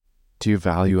Do you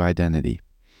value identity?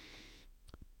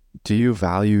 Do you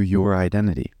value your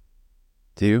identity?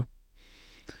 Do you?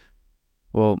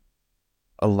 Well,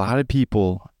 a lot of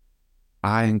people,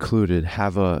 I included,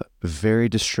 have a very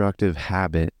destructive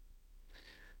habit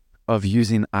of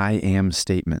using I am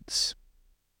statements.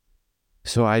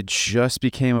 So I just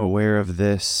became aware of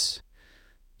this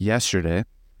yesterday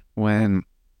when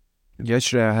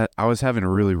I was having a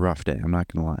really rough day. I'm not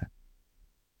going to lie.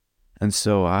 And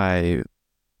so I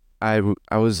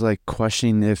was like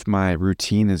questioning if my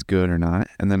routine is good or not.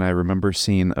 And then I remember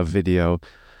seeing a video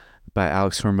by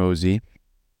Alex Hormozy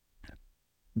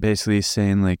basically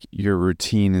saying like your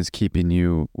routine is keeping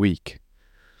you weak.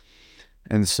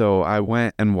 And so I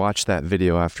went and watched that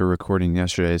video after recording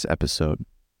yesterday's episode.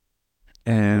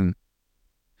 And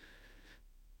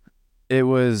it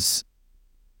was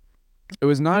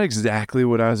not exactly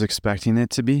what I was expecting it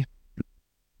to be.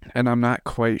 And I'm not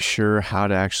quite sure how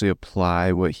to actually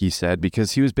apply what he said,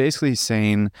 because he was basically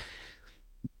saying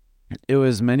it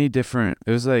was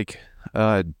like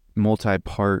a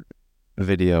multi-part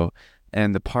video.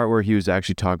 And the part where he was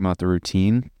actually talking about the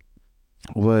routine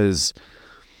was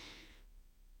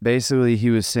basically he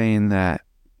was saying that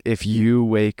if you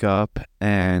wake up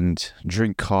and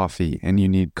drink coffee and you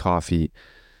need coffee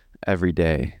every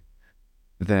day,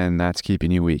 then that's keeping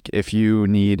you weak. If you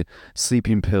need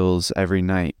sleeping pills every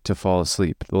night to fall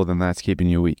asleep, well, then that's keeping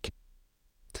you weak.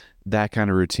 That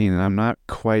kind of routine. And I'm not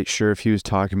quite sure if he was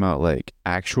talking about like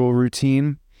actual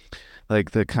routine,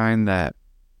 like the kind that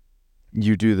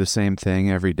you do the same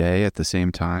thing every day at the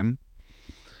same time.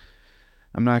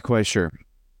 I'm not quite sure.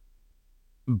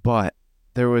 But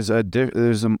like I said,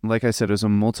 it was a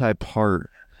multi-part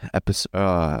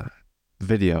episode,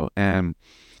 video. And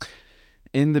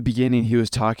in the beginning, he was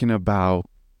talking about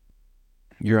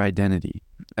your identity,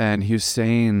 and he was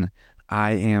saying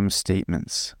I am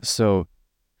statements. So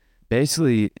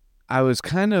basically, I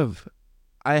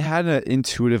had an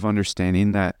intuitive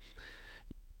understanding that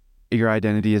your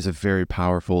identity is a very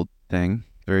powerful thing,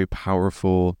 very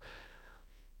powerful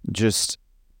just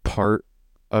part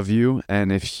of you.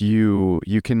 And if you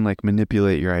can like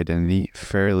manipulate your identity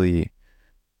fairly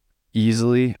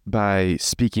easily by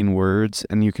speaking words,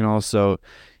 and you can also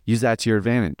use that to your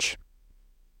advantage.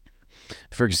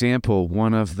 For example,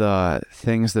 one of the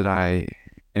things that I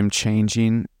am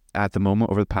changing at the moment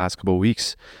over the past couple of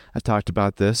weeks, I talked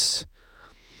about this,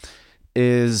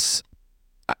 is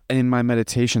in my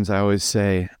meditations, I always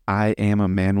say, I am a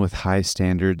man with high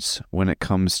standards when it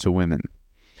comes to women.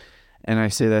 And I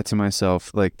say that to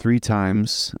myself like 3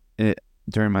 times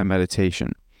during my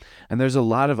meditation. And there's a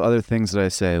lot of other things that I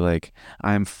say, like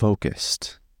I'm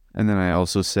focused. And then I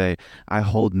also say I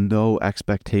hold no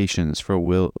expectations for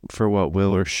what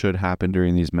will or should happen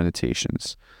during these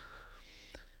meditations.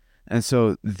 And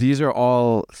so these are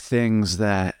all things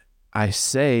that I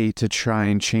say to try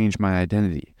and change my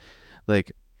identity.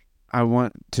 Like I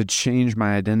want to change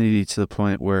my identity to the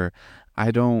point where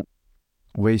I don't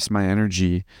waste my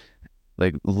energy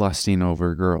like lusting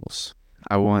over girls.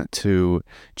 I want to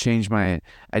change my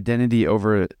identity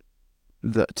to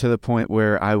the point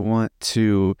where I want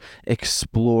to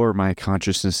explore my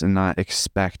consciousness and not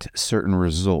expect certain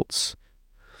results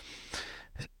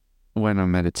when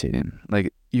I'm meditating.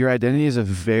 Like your identity is a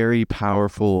very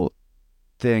powerful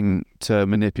thing to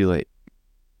manipulate.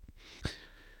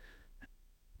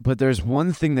 But there's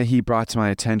one thing that he brought to my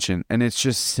attention, and it's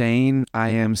just saying I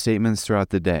am statements throughout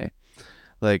the day.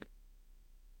 Like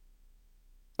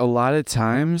a lot of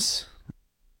times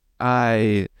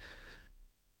especially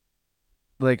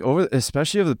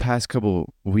over the past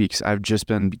couple weeks, I've just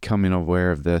been becoming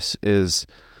aware of this, is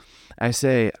I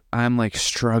say I'm like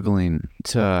struggling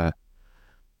to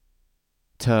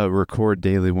record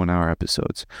daily 1-hour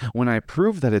episodes, when I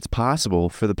proved that it's possible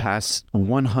for the past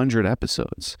 100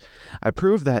 episodes. I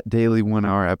proved that daily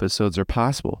 1-hour episodes are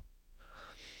possible.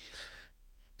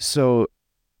 So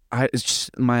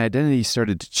my identity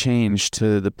started to change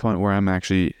to the point where I'm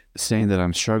actually saying that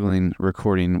I'm struggling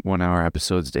recording 1-hour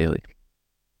episodes daily.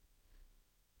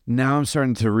 Now I'm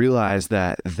starting to realize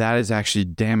that is actually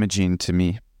damaging to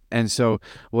me. And so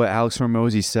what Alex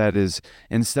Hormozy said is,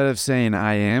 instead of saying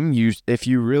I am, if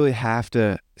you really have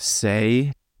to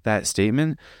say that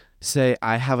statement, say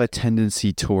I have a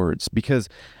tendency towards, because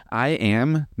I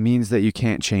am means that you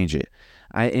can't change it.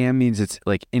 I am means it's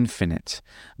like infinite,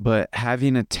 but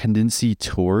having a tendency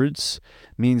towards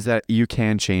means that you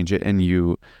can change it, and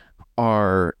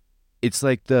it's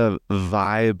like the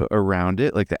vibe around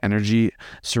it, like the energy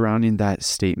surrounding that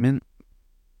statement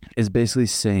is basically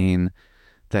saying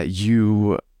that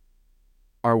you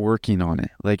are working on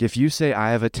it. Like if you say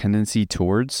I have a tendency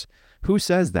towards, Who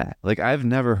says that? Like, I've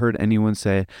never heard anyone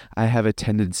say, I have a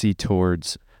tendency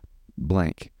towards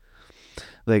blank.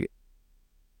 Like,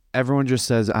 everyone just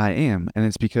says I am. And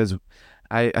it's because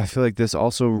I feel like this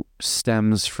also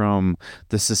stems from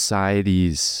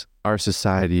our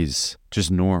society's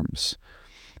just norms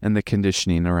and the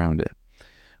conditioning around it.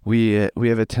 We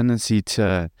have a tendency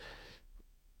to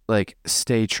like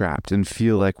stay trapped and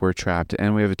feel like we're trapped,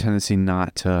 and we have a tendency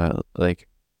not to like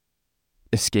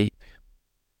escape.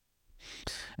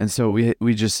 And so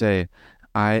we just say,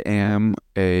 I am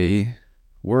a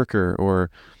worker, or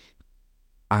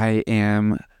I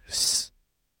am.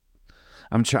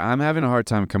 I'm having a hard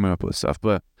time coming up with stuff,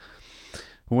 but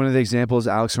one of the examples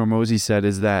Alex Hormozy said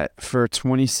is that for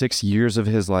 26 years of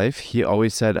his life, he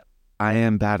always said, I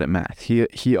am bad at math.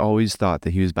 He always thought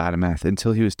that he was bad at math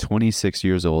until he was 26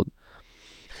 years old.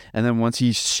 And then once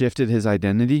he shifted his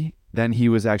identity, then he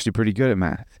was actually pretty good at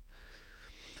math.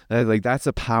 Like, that's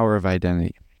the power of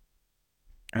identity.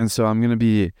 And so I'm gonna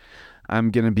be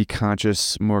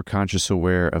more conscious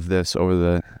aware of this over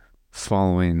the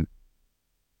following,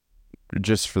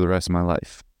 just for the rest of my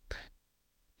life.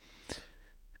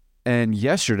 And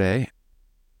yesterday's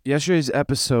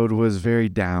episode was very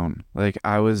down. Like,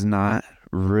 I was not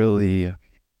really,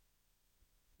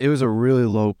 it was a really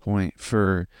low point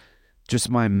for just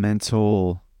my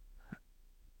mental,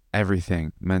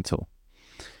 everything mental.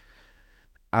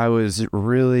 I was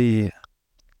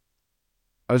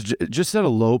just at a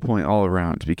low point all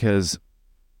around, because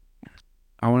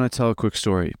I want to tell a quick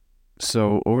story.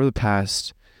 So over the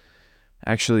past,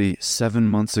 actually 7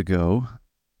 months ago,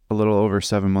 a little over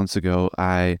 7 months ago,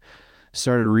 I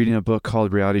started reading a book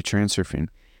called Reality Transurfing.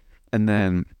 And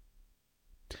then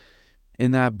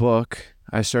in that book,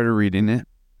 I started reading it,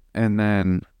 and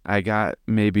then I got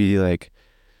maybe like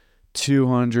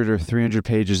 200 or 300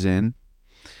 pages in.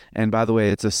 And by the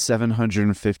way, it's a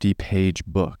 750 page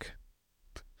book.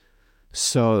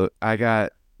 So I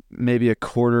got maybe a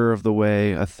quarter of the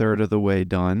way, a third of the way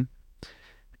done.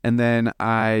 And then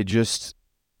I just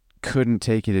couldn't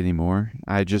take it anymore.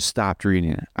 I just stopped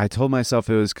reading it. I told myself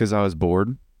it was because I was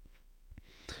bored.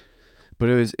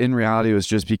 But in reality, it was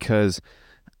just because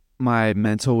my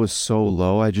mental was so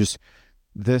low.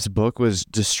 This book was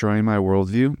destroying my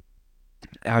worldview.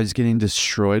 I was getting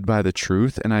destroyed by the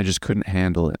truth, and I just couldn't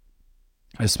handle it.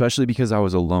 Especially because I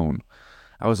was alone.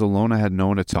 I had no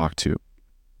one to talk to.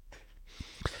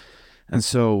 And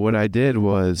so what I did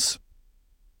was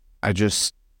I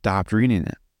just stopped reading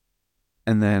it.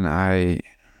 And then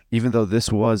even though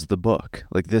this was the book,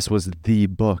 like this was the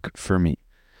book for me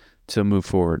to move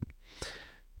forward,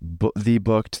 the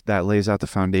book that lays out the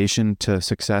foundation to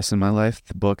success in my life,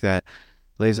 the book that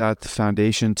lays out the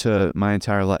foundation to my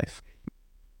entire life.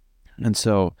 And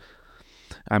so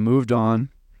I moved on,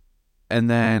 and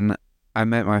then I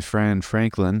met my friend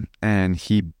Franklin, and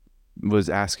he was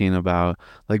asking about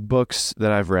like books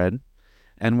that I've read.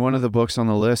 And one of the books on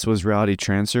the list was Reality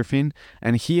Transurfing,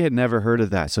 and he had never heard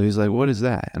of that. So he's like, what is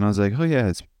that? And I was like, oh yeah,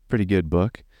 it's a pretty good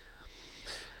book.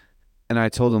 And I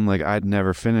told him like I'd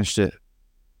never finished it.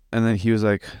 And then he was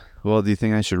like, well, do you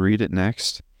think I should read it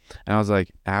next? And I was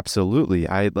like, absolutely.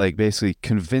 I like basically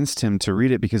convinced him to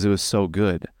read it because it was so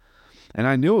good. And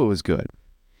I knew it was good.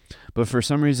 But for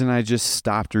some reason, I just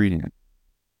stopped reading it.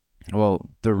 Well,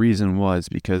 the reason was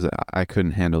because I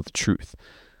couldn't handle the truth.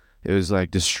 It was like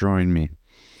destroying me.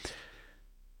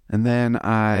 And then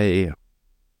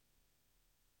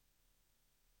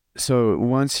so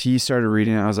once he started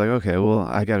reading it, I was like, okay, well,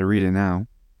 I got to read it now.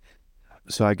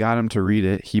 So I got him to read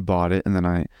it. He bought it. And then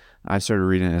I started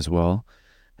reading it as well.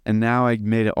 And now I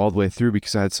made it all the way through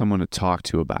because I had someone to talk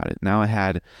to about it. Now I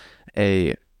had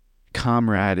a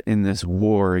comrade in this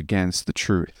war against the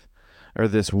truth, or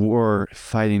this war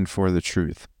fighting for the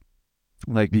truth.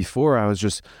 Like before, I was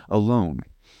just alone.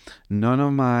 None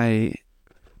of my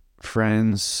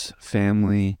friends,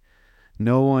 family,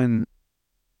 no one,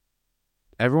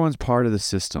 everyone's part of the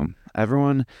system.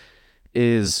 Everyone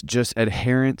is just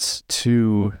adherents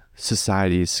to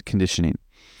society's conditioning.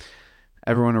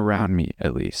 Everyone around me,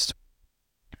 at least.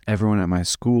 Everyone at my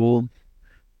school,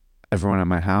 everyone at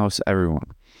my house,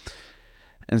 everyone.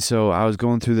 And so I was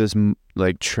going through this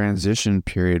like transition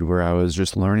period where I was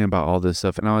just learning about all this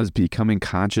stuff, and I was becoming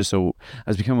conscious. So I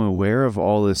was becoming aware of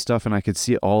all this stuff, and I could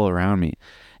see it all around me.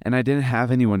 And I didn't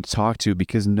have anyone to talk to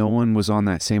because no one was on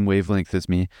that same wavelength as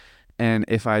me. And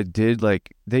if I did,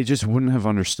 like, they just wouldn't have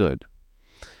understood.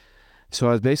 So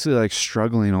I was basically like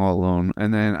struggling all alone.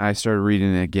 And then I started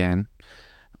reading it again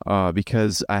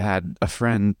because I had a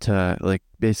friend to like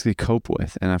basically cope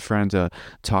with, and a friend to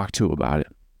talk to about it,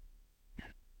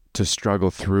 to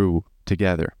struggle through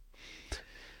together.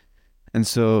 And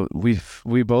so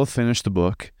we both finished the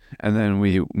book, and then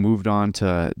we moved on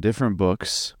to different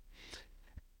books.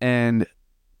 And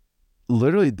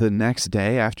literally the next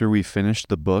day after we finished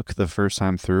the book the first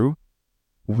time through,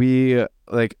 we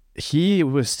like he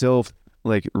was still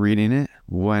like reading it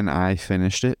when I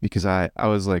finished it because I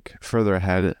was like further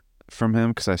ahead from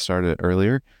him because I started it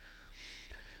earlier.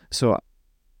 So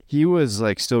he was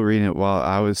like still reading it while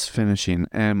I was finishing,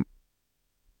 and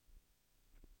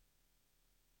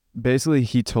basically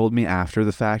he told me after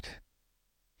the fact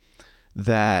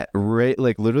that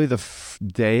like literally the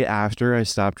day after I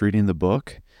stopped reading the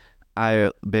book,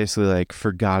 I basically like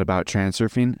forgot about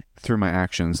transurfing through my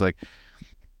actions. Like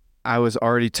I was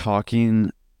already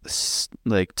talking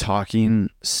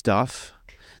stuff.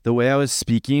 The way I was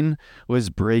speaking was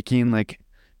breaking like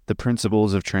the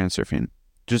principles of transurfing.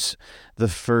 Just the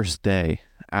first day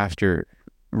after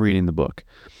reading the book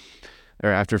or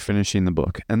after finishing the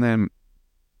book. And then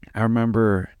I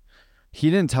remember he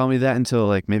didn't tell me that until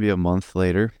like maybe a month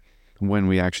later when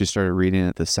we actually started reading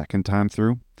it the second time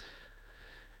through.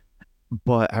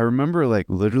 But I remember like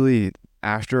literally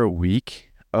after a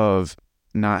week of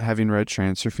not having read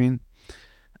Transurfing,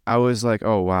 I was like,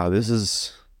 oh wow, this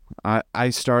is I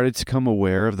started to come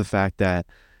aware of the fact that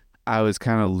I was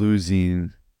kind of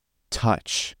losing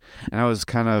touch. And I was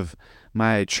kind of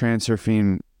my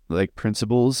Transurfing like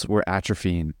principles were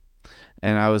atrophying.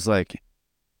 And I was like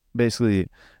basically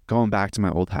going back to my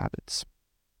old habits.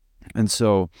 And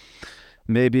so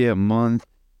maybe a month,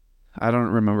 I don't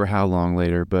remember how long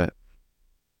later, but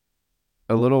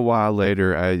a little while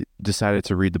later, I decided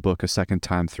to read the book a second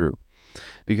time through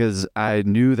because I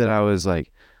knew that I was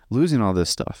like losing all this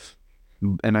stuff.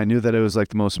 And I knew that it was like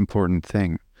the most important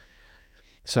thing.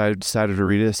 So I decided to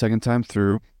read it a second time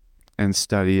through and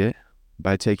study it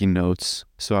by taking notes.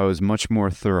 So I was much more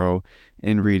thorough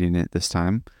in reading it this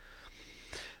time.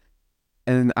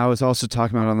 And I was also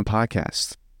talking about it on the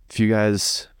podcast. If you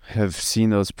guys have seen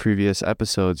those previous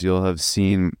episodes, you'll have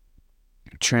seen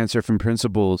Transurfing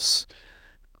Principles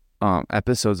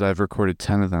episodes. I've recorded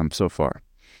 10 of them so far.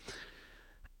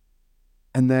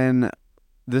 And then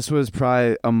this was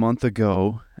probably a month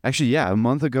ago. Actually, yeah, a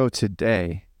month ago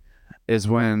today is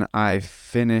when I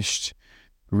finished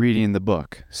reading the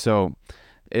book. So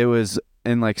it was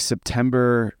in like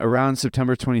September, around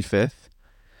September 25th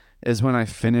is when I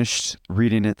finished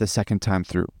reading it the second time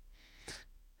through.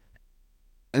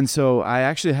 And so I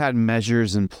actually had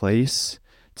measures in place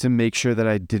to make sure that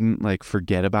I didn't like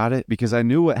forget about it because I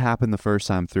knew what happened the first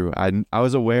time through. I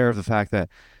was aware of the fact that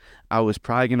I was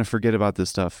probably going to forget about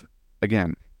this stuff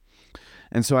again.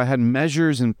 And so I had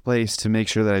measures in place to make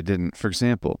sure that I didn't. For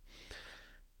example,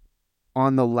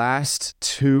 on the last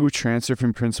 2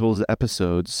 Transurfing Principles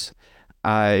episodes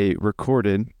I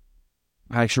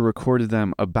actually recorded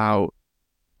them about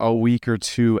a week or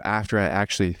two after I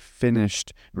actually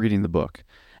finished reading the book.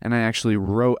 And I actually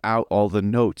wrote out all the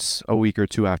notes a week or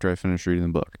two after I finished reading the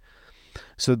book.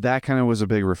 So that kind of was a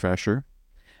big refresher.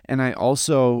 And I was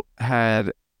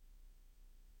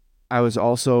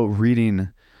also reading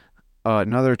I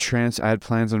had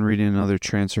plans on reading another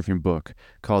transurfing book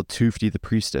called Tufti the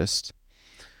Priestess,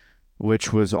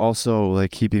 which was also like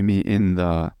keeping me in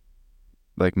the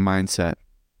like mindset.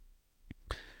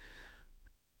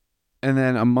 And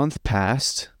then a month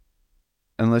passed,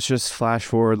 and let's just flash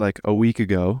forward like a week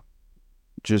ago,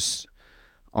 just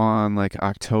on like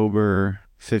October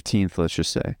 15th, let's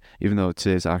just say, even though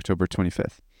today's October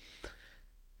 25th.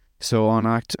 So on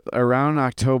around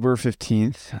October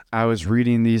 15th, I was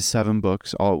reading these 7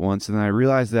 books all at once, and I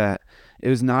realized that it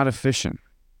was not efficient.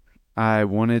 I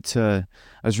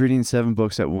was reading 7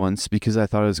 books at once because I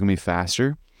thought it was going to be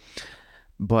faster,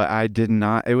 but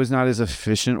it was not as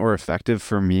efficient or effective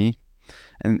for me.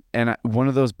 And one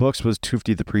of those books was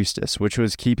Tufti the Priestess, which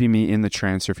was keeping me in the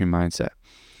transurfing mindset.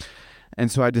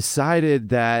 And so I decided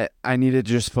that I needed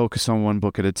to just focus on one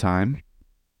book at a time.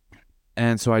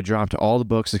 And so I dropped all the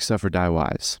books except for Die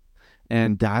Wise.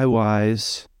 And Die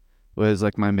Wise was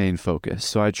like my main focus.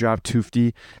 So I dropped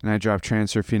Tufti and I dropped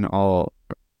transurfing all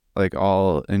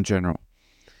in general.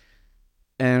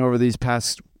 And over these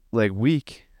past like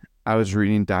week, I was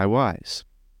reading Die Wise.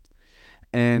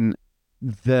 And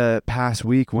the past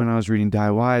week when I was reading Die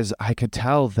Wise, I could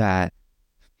tell that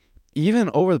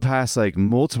even over the past like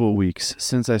multiple weeks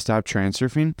since I stopped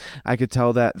transurfing, I could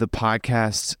tell that the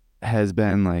podcast has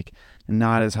been like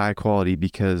not as high quality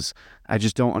because I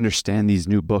just don't understand these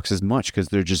new books as much because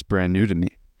they're just brand new to me.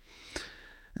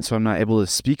 And so I'm not able to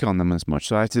speak on them as much.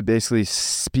 So I have to basically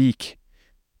speak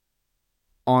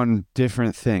on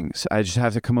different things. I just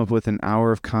have to come up with an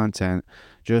hour of content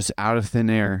just out of thin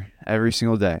air every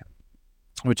single day,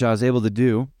 which I was able to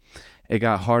do. it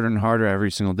got harder and harder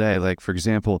every single day. Like, for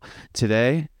example,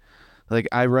 today, like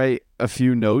I write a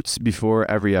few notes before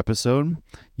every episode.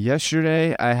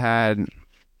 Yesterday, I had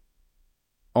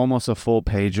almost a full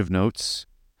page of notes.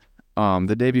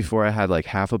 The day before, I had like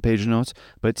half a page of notes,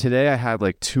 but today I had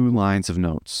like 2 lines of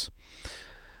notes.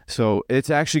 So it's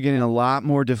actually getting a lot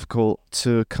more difficult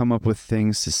to come up with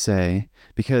things to say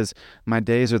because my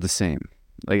days are the same.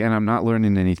 Like, and I'm not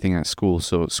learning anything at school,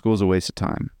 so school's a waste of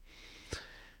time.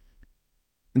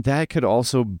 That could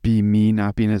also be me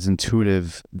not being as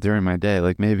intuitive during my day.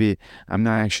 Like maybe I'm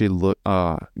not actually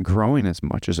growing as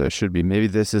much as I should be. Maybe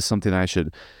this is something I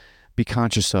should be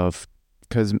conscious of,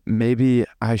 because maybe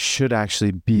I should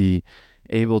actually be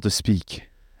able to speak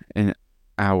an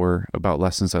hour about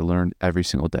lessons I learned every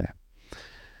single day.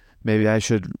 Maybe I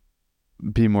should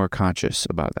be more conscious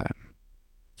about that.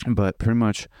 But pretty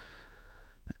much,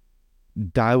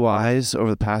 Die Wise, over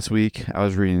the past week, I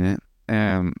was reading it,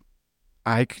 and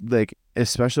I like,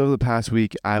 especially over the past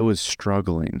week, I was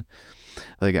struggling.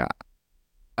 Like,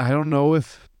 I don't know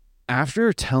if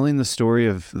after telling the story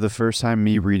of the first time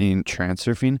me reading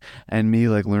Transurfing and me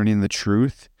like learning the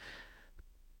truth,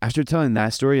 after telling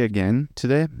that story again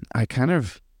today, I kind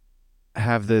of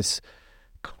have this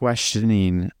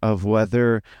questioning of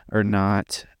whether or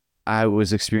not I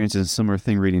was experiencing a similar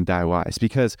thing reading Die Wise.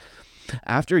 Because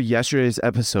after yesterday's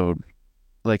episode,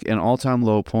 like an all-time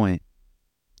low point,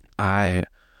 I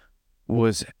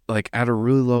was like at a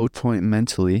really low point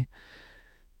mentally.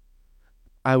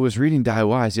 I was reading Die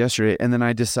Wise yesterday, and then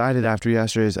I decided after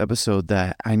yesterday's episode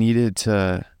that I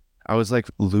was like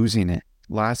losing it.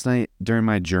 Last night during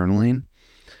my journaling,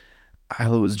 I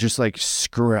was just like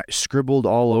scribbled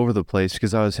all over the place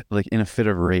because I was like in a fit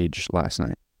of rage last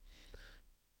night.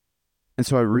 And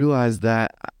so I realized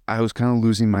that I was kind of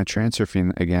losing my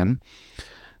transurfing again.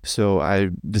 So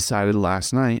I decided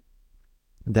last night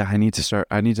that I need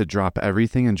to drop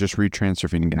everything and just read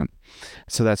Transurfing again.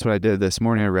 So that's what I did this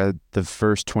morning. I read the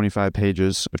first 25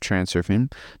 pages of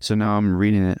Transurfing. So now I'm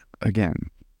reading it again.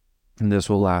 And this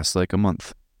will last like a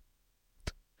month.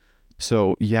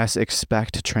 So yes,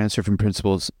 expect Transurfing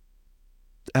Principles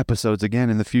episodes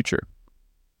again in the future.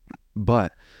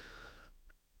 But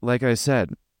like I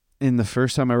said, in the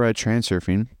first time I read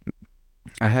Transurfing,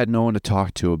 I had no one to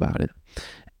talk to about it.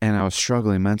 And I was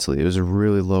struggling mentally. It was a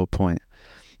really low point.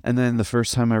 And then the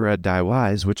first time I read Die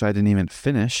Wise, which I didn't even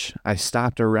finish, I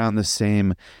stopped around the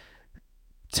same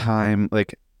time.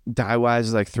 Like Die Wise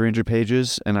is like 300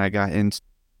 pages, and I got in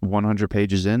 100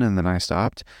 pages in, and then I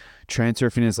stopped.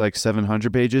 Transurfing is like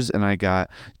 700 pages, and I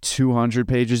got 200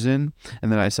 pages in,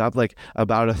 and then I stopped. Like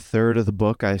about a third of the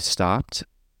book I stopped.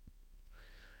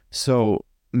 So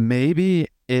maybe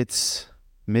I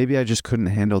just couldn't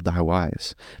handle Die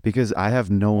Wise because I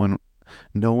have no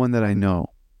one that I know,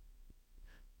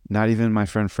 not even my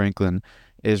friend Franklin,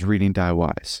 is reading Die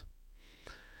Wise.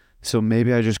 So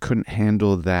maybe I just couldn't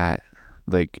handle that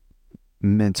like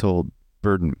mental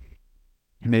burden.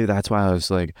 Maybe that's why I was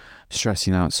like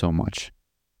stressing out so much.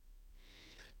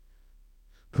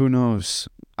 Who knows?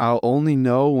 I'll only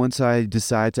know once I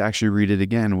decide to actually read it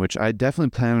again, which I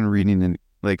definitely plan on reading and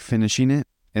like finishing it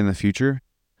in the future.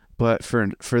 But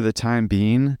for the time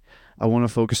being, I want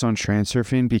to focus on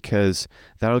Transurfing because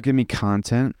that'll give me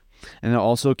content. And it'll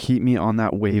also keep me on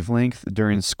that wavelength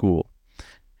during school,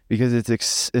 because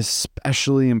it's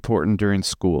especially important during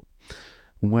school.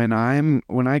 When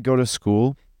I go to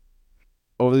school,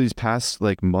 over these past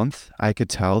like month, I could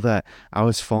tell that I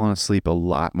was falling asleep a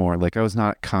lot more. Like I was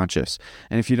not conscious.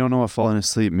 And if you don't know what falling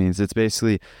asleep means, it's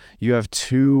basically you have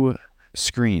 2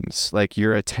 screens. Like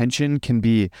your attention can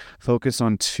be focused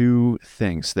on 2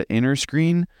 things: the inner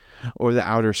screen or the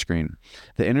outer screen.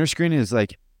 The inner screen is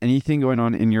like anything going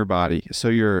on in your body, so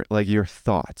your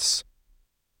thoughts.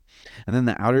 And then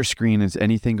the outer screen is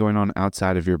anything going on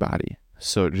outside of your body,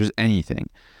 so just anything.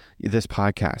 This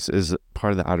podcast is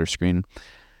part of the outer screen.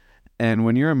 And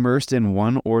when you're immersed in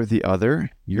one or the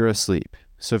other, you're asleep.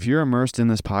 So if you're immersed in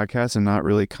this podcast and not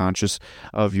really conscious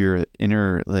of your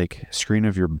inner like screen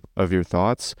of your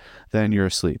thoughts, then you're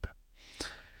asleep.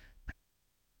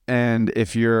 And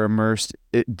if you're immersed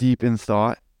deep in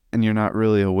thought and you're not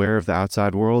really aware of the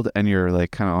outside world and you're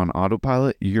like kind of on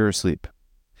autopilot, you're asleep.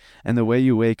 And the way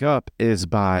you wake up is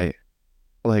by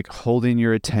like holding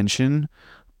your attention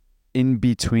in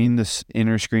between the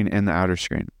inner screen and the outer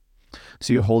screen.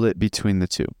 So you hold it between the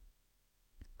 2.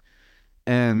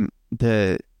 And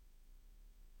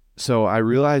so I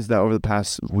realized that over the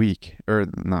past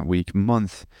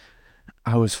month,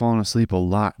 I was falling asleep a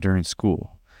lot during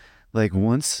school. Like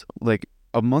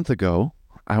a month ago,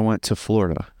 I went to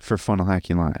Florida for Funnel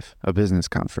Hacking Live, a business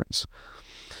conference.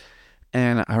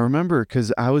 And I remember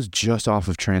because I was just off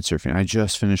of transurfing. I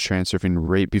just finished transurfing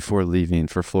right before leaving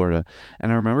for Florida.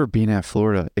 And I remember being at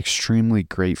Florida extremely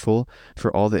grateful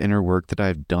for all the inner work that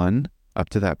I've done up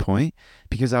to that point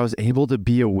because I was able to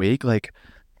be awake like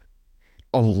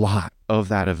a lot of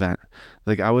that event.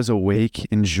 Like I was awake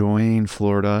enjoying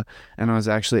Florida and I was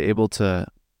actually able to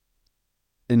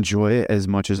enjoy it as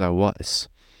much as I was,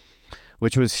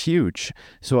 which was huge.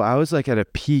 So I was like at a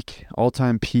peak,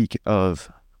 all-time peak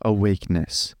of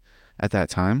awakeness at that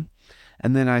time.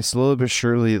 And then I slowly but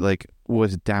surely like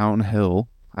was downhill.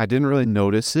 I didn't really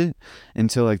notice it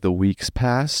until like the weeks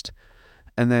passed.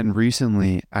 And then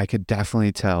recently I could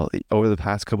definitely tell over the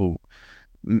past couple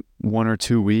 1 or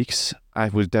 2 weeks, I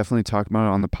was definitely talking about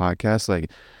it on the podcast.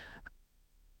 Like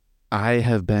I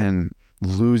have been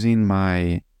losing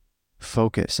my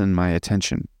focus and my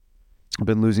attention. I've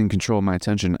been losing control of my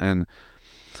attention. And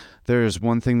there's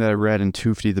one thing that I read in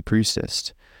Tufti the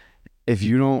Priestess. If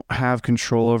you don't have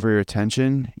control over your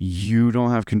attention, you don't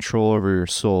have control over your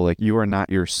soul. Like you are not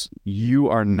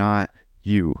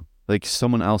you. Like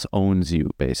someone else owns you,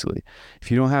 basically.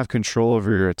 If you don't have control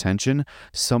over your attention,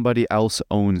 somebody else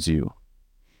owns you.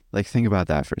 Like think about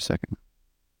that for a second.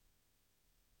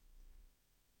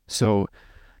 So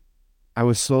I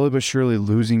was slowly but surely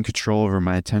losing control over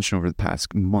my attention over the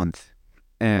past month.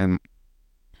 And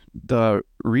the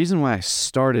reason why I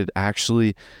started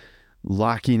actually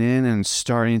locking in and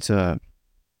starting to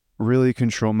really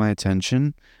control my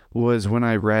attention was when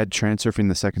I read Transurfing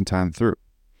the second time through.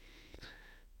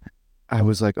 I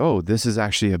was like, oh, this is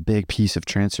actually a big piece of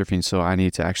transurfing, so I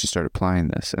need to actually start applying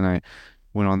this. And I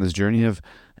went on this journey of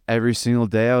every single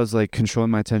day I was like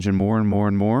controlling my attention more and more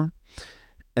and more.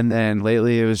 And then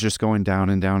lately it was just going down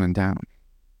and down and down.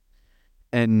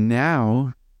 And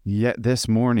now, yet this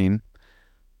morning,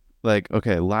 like,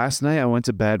 okay, last night I went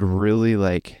to bed really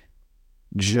like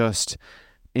just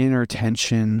inner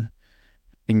tension,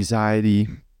 anxiety,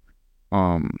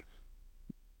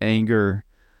 anger,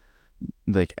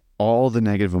 like all the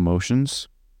negative emotions.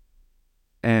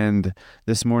 And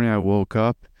this morning I woke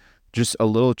up just a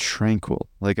little tranquil.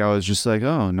 Like I was just like,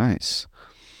 oh, nice.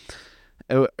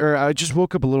 Or I just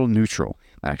woke up a little neutral,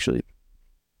 actually.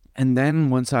 And then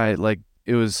once I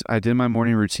did my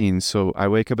morning routine. So I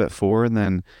wake up at 4 and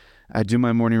then I do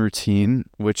my morning routine,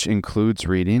 which includes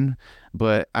reading,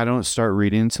 but I don't start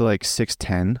reading until like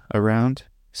 6:10 around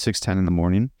 6:10 in the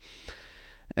morning.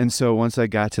 And so once I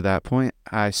got to that point,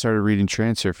 I started reading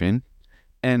Transurfing.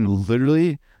 And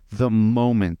literally the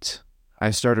moment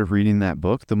I started reading that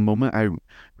book, the moment I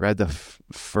read the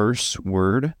first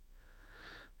word,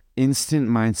 instant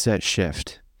mindset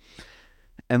shift.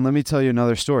 And let me tell you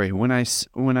another story. When I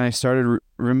started,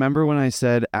 remember when I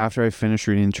said after I finished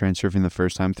reading Transurfing the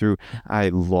first time through, I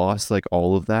lost like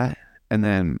all of that. And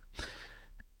then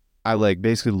I like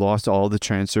basically lost all the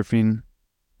Transurfing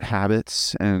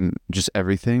habits and just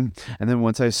everything. And then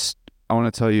once I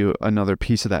want to tell you another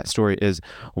piece of that story is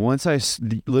once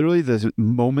literally the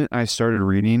moment I started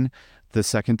reading the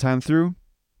second time through,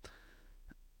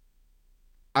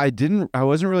 I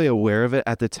wasn't really aware of it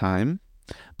at the time,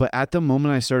 but at the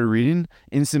moment I started reading,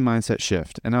 instant mindset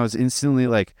shift. And I was instantly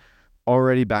like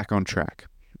already back on track.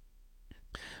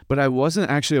 But I wasn't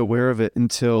actually aware of it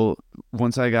until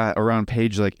once I got around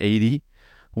page like 80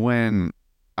 when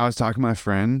I was talking to my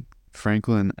friend,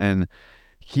 Franklin, and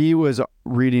he was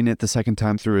reading it the second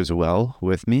time through as well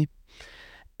with me.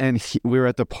 And we were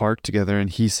at the park together and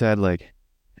he said like,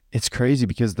 it's crazy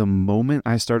because the moment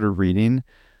I started reading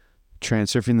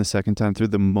Transurfing the second time through,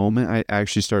 the moment I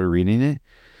actually started reading it,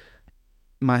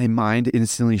 my mind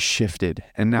instantly shifted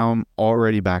and now I'm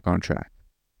already back on track.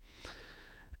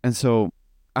 And so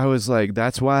I was like,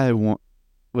 that's why I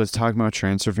was talking about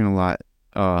Transurfing a lot.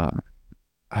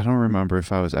 I don't remember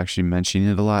if I was actually mentioning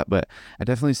it a lot, but I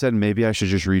definitely said maybe I should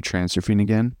just read Transurfing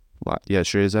again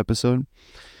yesterday's episode.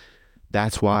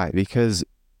 That's why, because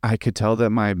I could tell that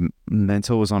my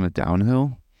mental was on a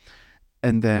downhill.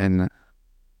 And then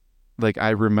like I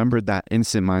remembered that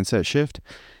instant mindset shift.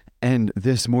 And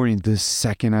this morning, the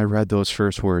second I read those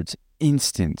first words,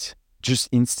 just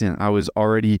instant, I was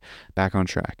already back on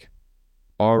track.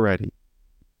 Already.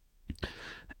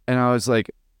 And I was like,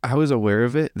 I was aware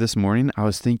of it this morning. I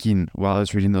was thinking while I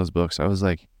was reading those books, I was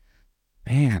like,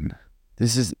 man,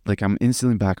 this is like, I'm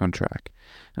instantly back on track.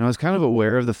 And I was kind of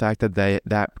aware of the fact that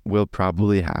that will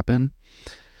probably happen.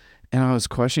 And I was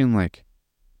questioning like,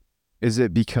 is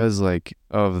it because like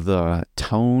of the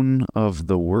tone of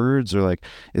the words or like,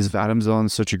 is Vadim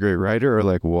Zeland such a great writer or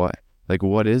like what? Like,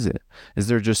 what is it? Is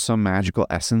there just some magical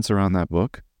essence around that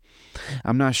book?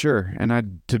 I'm not sure.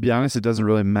 And to be honest, it doesn't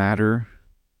really matter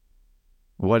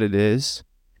what it is.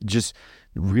 Just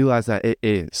realize that it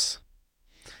is.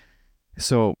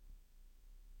 So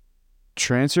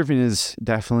transurfing is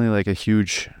definitely like a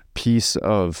huge piece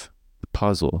of the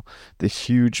puzzle, the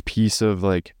huge piece of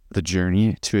like the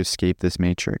journey to escape this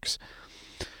matrix.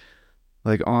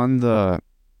 Like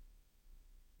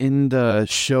in the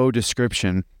show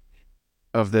description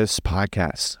of this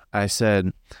podcast, I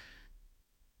said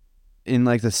in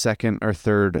like the second or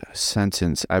third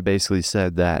sentence, I basically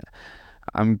said that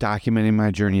I'm documenting my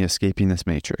journey escaping this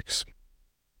matrix.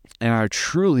 And I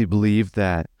truly believe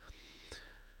that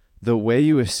the way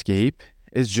you escape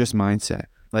is just mindset.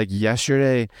 Like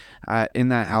yesterday, in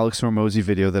that Alex Hormozy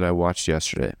video that I watched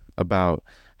yesterday about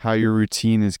how your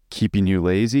routine is keeping you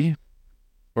lazy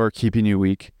or keeping you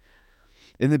weak.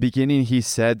 In the beginning, he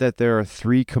said that there are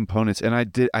 3 components, and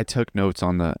I took notes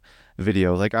on the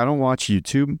video. Like, I don't watch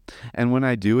YouTube, and when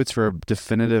I do, it's for a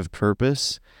definitive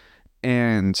purpose.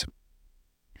 And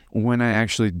when I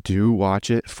actually do watch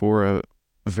it for a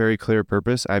very clear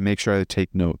purpose, I make sure I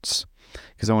take notes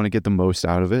because I want to get the most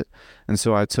out of it. And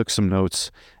so I took some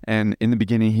notes. And in the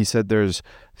beginning, he said there's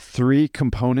 3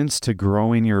 components to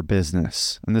growing your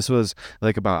business. And this was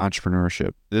like about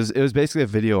entrepreneurship. It was basically a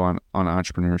video on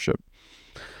entrepreneurship.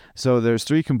 So there's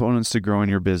 3 components to growing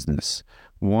your business.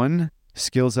 1,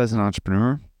 skills as an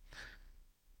entrepreneur.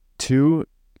 2,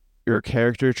 your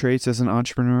character traits as an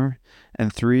entrepreneur.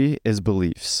 And 3 is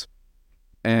beliefs.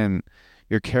 And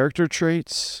your character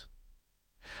traits.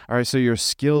 All right, so your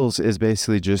skills is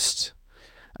basically just,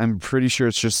 I'm pretty sure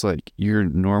it's just like your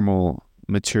normal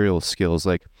material skills.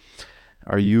 Like,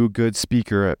 are you a good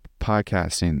speaker at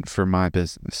podcasting for my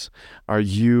business? Are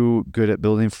you good at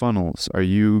building funnels? Are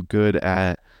you good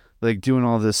at like doing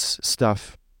all this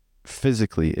stuff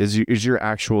physically? Is your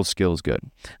actual skills good?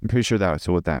 I'm pretty sure that's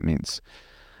what that means.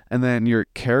 And then your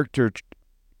character,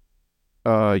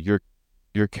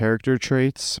 your character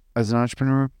traits as an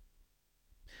entrepreneur.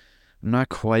 I'm not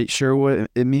quite sure what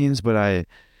it means, but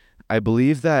I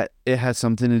believe that it has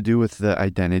something to do with the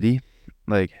identity.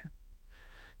 Like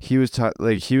he was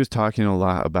talking a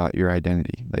lot about your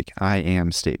identity, like I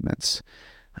am statements.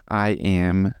 I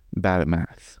am bad at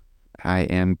math. I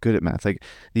am good at math. Like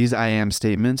these I am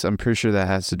statements, I'm pretty sure that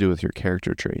has to do with your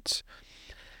character traits.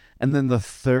 And then the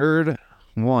third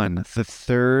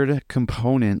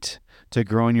component to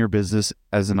growing your business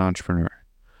as an entrepreneur.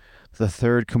 The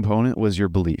third component was your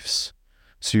beliefs.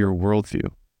 So your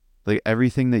worldview, like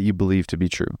everything that you believe to be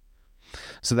true.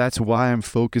 So that's why I'm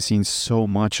focusing so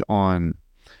much on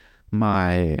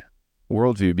my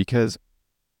worldview, because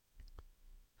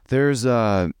there's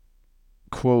a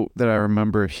quote that I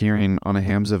remember hearing on a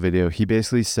Hamza video. He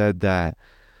basically said that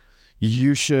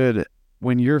you should,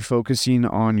 when you're focusing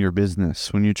on your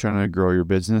business, when you're trying to grow your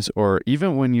business, or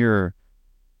even when you're,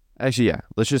 actually, yeah,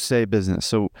 let's just say business.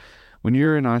 So when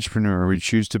you're an entrepreneur, or you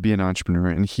choose to be an entrepreneur,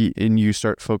 and you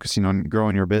start focusing on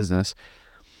growing your business,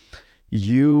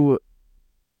 you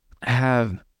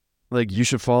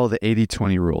should follow the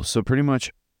 80-20 rule. So pretty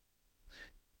much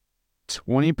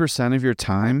 20% of your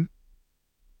time,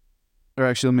 or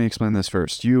actually, let me explain this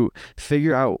first. You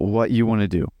figure out what you want to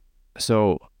do.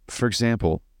 So for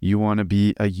example, you want to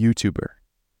be a YouTuber.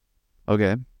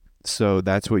 Okay. So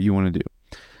that's what you want to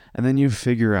do. And then you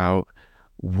figure out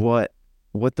what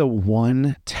the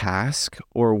one task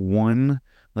or one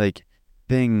like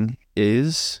thing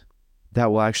is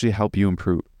that will actually help you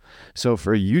improve. So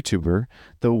for a YouTuber,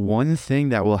 the one thing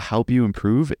that will help you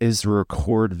improve is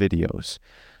record videos,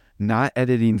 not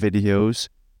editing videos,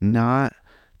 not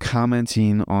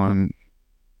commenting on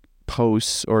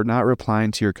posts or not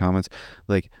replying to your comments.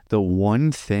 Like the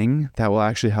one thing that will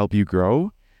actually help you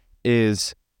grow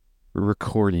is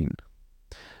recording.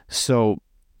 So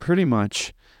pretty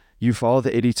much you follow the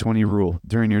 80-20 rule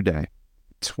during your day.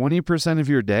 20% of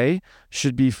your day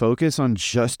should be focused on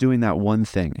just doing that one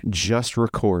thing, just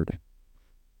record.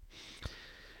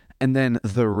 And then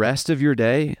the rest of your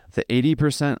day, the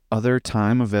 80% other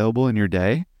time available in your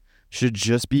day, should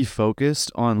just be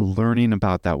focused on learning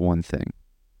about that one thing.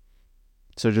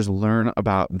 So just learn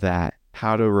about that,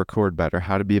 how to record better,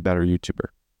 how to be a better YouTuber.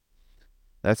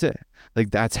 That's it. Like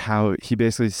that's how, he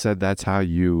basically said that's how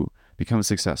you become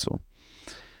successful.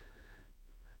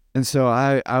 And so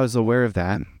I was aware of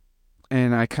that,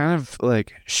 and I kind of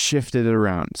like shifted it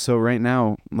around. So right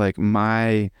now, like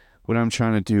what I'm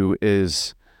trying to do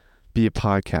is be a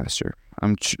podcaster.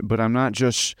 But I'm not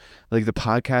just like, the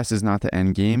podcast is not the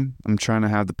end game. I'm trying to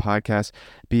have the podcast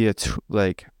be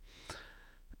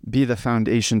be the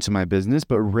foundation to my business.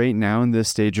 But right now in this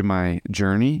stage of my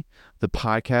journey, the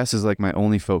podcast is like my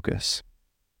only focus.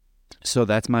 So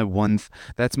that's my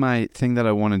that's my thing that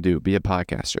I want to do, be a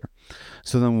podcaster.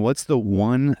 So then what's the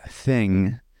one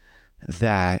thing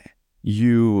that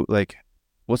you like,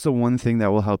 what's the one thing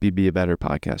that will help you be a better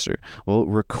podcaster? Well,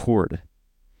 record.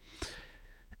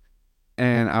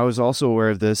 And I was also aware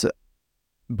of this,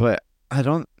 but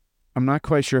I'm not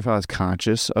quite sure if I was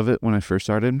conscious of it when I first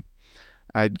started.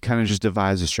 I'd kind of just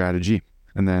devised a strategy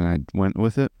and then I went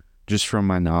with it just from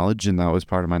my knowledge, and that was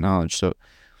part of my knowledge. So,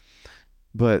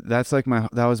 but that's like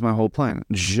that was my whole plan.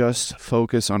 Just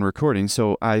focus on recording.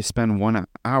 So I spend 1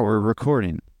 hour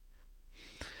recording,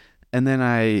 and then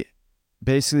I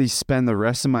basically spend the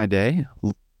rest of my day,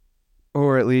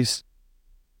 or at least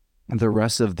the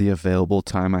rest of the available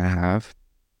time I have.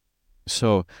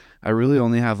 So I really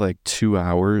only have like 2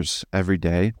 hours every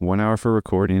day, 1 hour for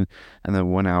recording and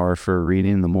then 1 hour for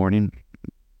reading in the morning.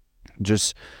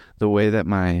 Just the way that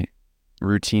my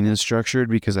routine is structured,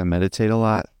 because I meditate a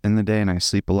lot in the day and I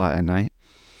sleep a lot at night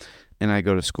and I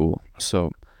go to school.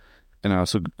 So, and I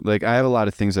also like, I have a lot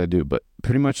of things I do, but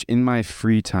pretty much in my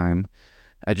free time,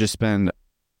 I just spend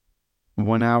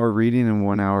 1 hour reading and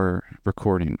 1 hour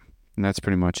recording. And that's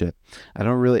pretty much it. I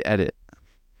don't really edit.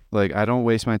 Like, I don't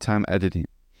waste my time editing.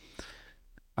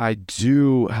 I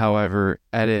do, however,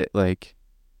 edit like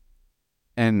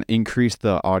and increase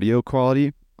the audio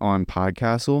quality on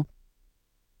Podcastle.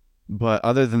 But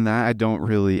other than that, I don't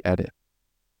really edit.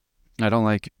 I don't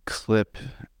like clip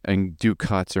and do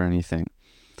cuts or anything.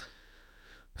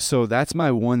 So that's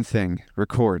my one thing,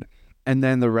 record. And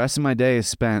then the rest of my day is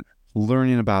spent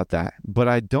learning about that. But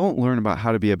I don't learn about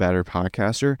how to be a better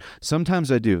podcaster.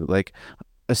 Sometimes I do. Like,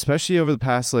 especially over the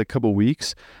past like couple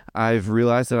weeks, I've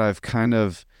realized that I've kind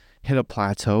of hit a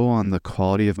plateau on the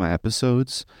quality of my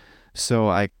episodes. So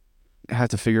I have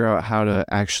to figure out how to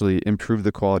actually improve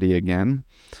the quality again.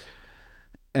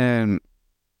 And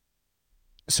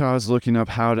so I was looking up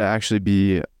how to actually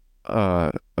be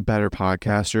a better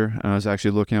podcaster. And I was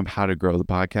actually looking up how to grow the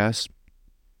podcast.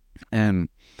 And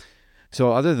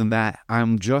so other than that,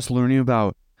 I'm just learning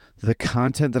about the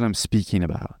content that I'm speaking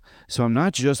about. So I'm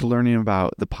not just learning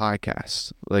about the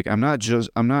podcast. Like, I'm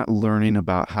not learning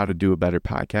about how to do a better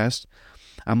podcast.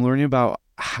 I'm learning about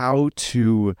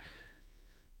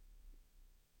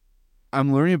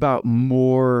I'm learning about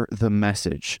more the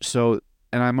message. So,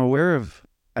 and I'm aware of,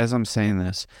 as I'm saying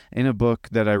this, in a book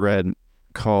that I read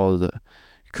called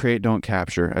Create, Don't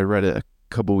Capture. I read it a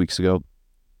couple weeks ago.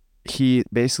 He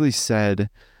basically said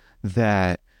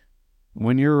that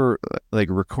when you're like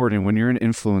recording, when you're an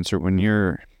influencer, when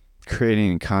you're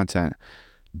creating content,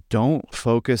 don't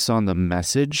focus on the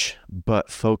message,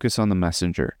 but focus on the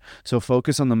messenger. So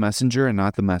focus on the messenger and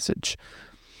not the message.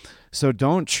 So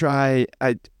don't try.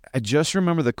 I just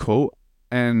remember the quote,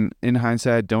 and in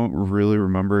hindsight, I don't really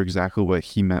remember exactly what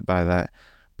he meant by that.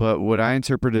 But what I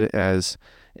interpreted it as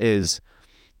is,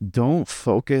 don't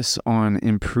focus on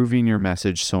improving your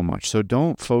message so much. So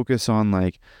don't focus on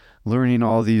like learning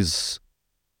all these,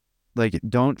 like,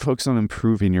 don't focus on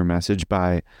improving your message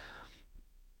by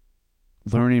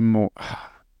learning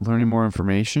more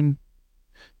information.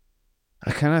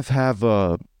 I kind of have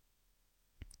I'm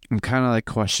kind of like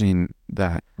questioning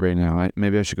that right now.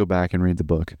 Maybe I should go back and read the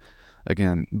book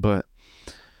again, but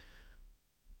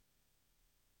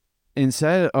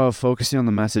instead of focusing on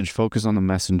the message, focus on the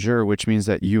messenger, which means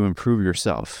that you improve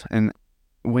yourself. And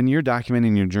when you're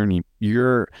documenting your journey,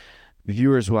 your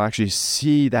viewers will actually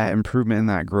see that improvement and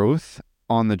that growth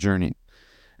on the journey.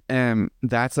 And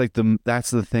that's like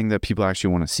that's the thing that people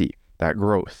actually want to see, that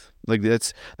growth. Like,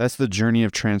 that's the journey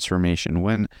of transformation.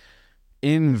 When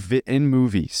in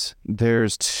movies,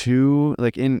 there's two,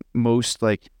 like in most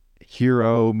like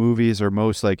hero movies or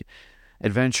most like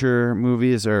adventure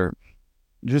movies, or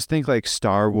just think like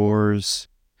Star Wars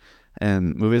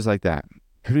and movies like that.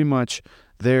 Pretty much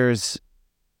there's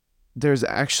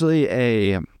actually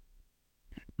a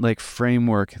like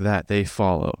framework that they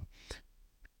follow.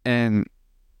 And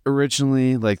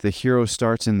originally, like, the hero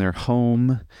starts in their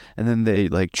home, and then they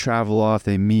like travel off,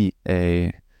 they meet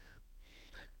a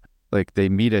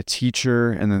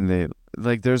teacher, and then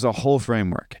there's a whole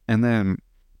framework. And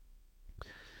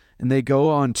they go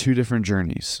on two different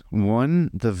journeys. One,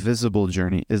 the visible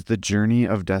journey, is the journey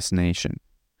of destination.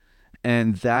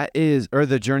 And or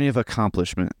the journey of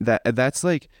accomplishment. That's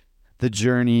like the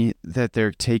journey that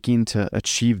they're taking to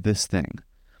achieve this thing.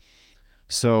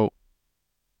 So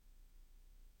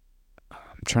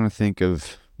I'm trying to think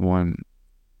of one.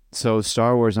 So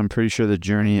Star Wars, I'm pretty sure the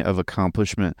journey of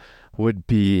accomplishment would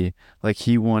be like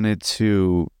he wanted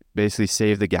to basically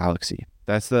save the galaxy.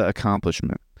 That's the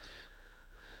accomplishment.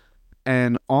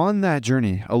 And on that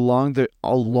journey, along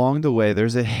the way,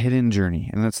 there's a hidden journey,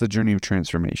 and that's the journey of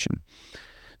transformation.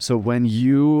 So when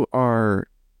you are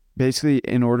basically,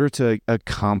 in order to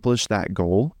accomplish that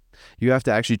goal, you have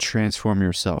to actually transform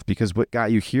yourself, because what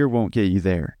got you here won't get you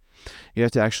there. You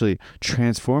have to actually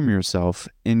transform yourself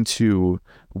into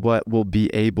what will be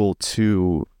able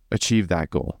to achieve that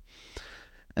goal.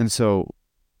 And so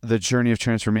the journey of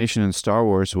transformation in Star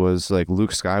Wars was like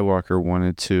Luke Skywalker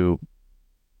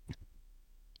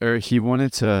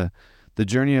the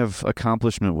journey of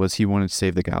accomplishment was he wanted to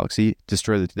save the galaxy,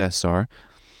 destroy the Death Star.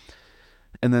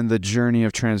 And then the journey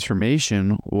of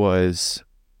transformation was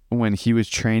when he was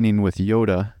training with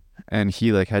Yoda, and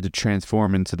he like had to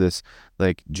transform into this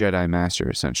like Jedi master,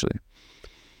 essentially.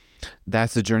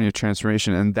 That's the journey of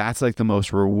transformation, and that's like the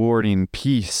most rewarding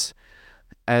piece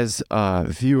as a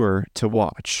viewer to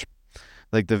watch.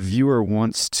 Like the viewer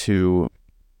wants to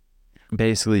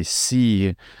basically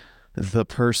see the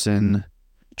person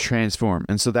transform.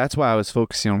 And so that's why I was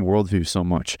focusing on worldview so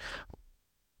much.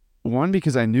 One,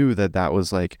 because I knew that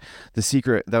was like the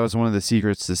secret, that was one of the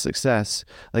secrets to success.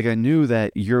 Like I knew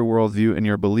that your worldview and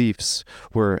your beliefs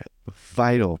were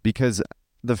vital, because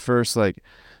the first the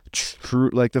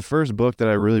first book that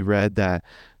I really read that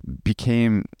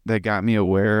got me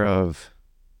aware of,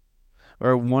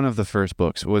 or one of the first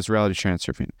books, was Reality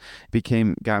Transurfing.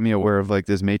 Got me aware of like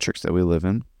this matrix that we live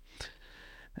in.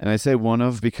 And I say one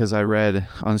of because I read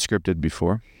Unscripted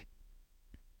before.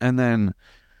 And then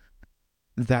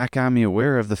that got me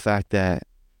aware of the fact that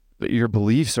your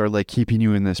beliefs are like keeping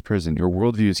you in this prison. Your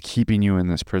worldview is keeping you in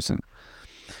this prison.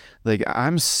 Like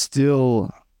I'm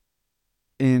still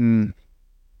in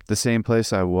the same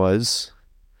place I was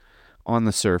on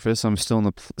the surface. I'm still in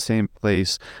the same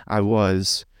place I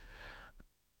was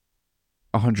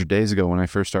 100 days ago when I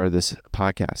first started this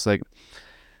podcast. Like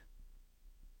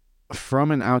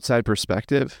from an outside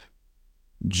perspective,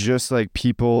 just like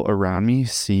people around me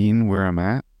seeing where I'm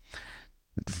at,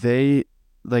 they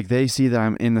see that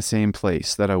I'm in the same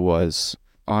place that I was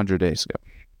 100 days ago.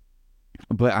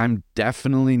 But I'm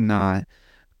definitely not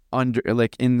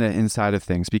in the inside of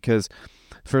things, because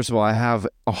first of all, I have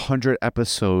 100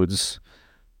 episodes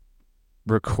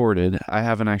recorded. I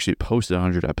haven't actually posted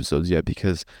 100 episodes yet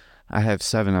because I have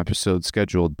 7 episodes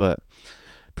scheduled, but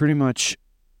pretty much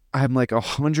I'm like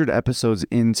 100 episodes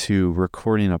into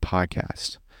recording a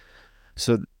podcast.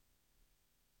 So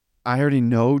I already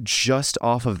know just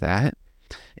off of that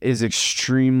is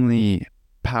extremely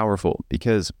powerful,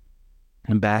 because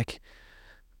back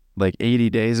like 80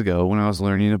 days ago when I was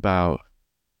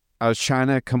trying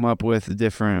to come up with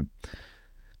different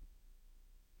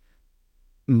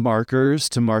markers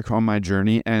to mark on my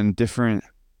journey and different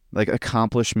like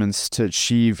accomplishments to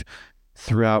achieve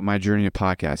throughout my journey of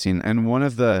podcasting. And one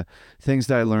of the things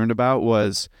that I learned about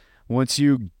was once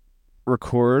you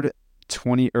post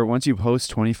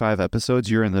 25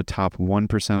 episodes, you're in the top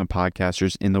 1% of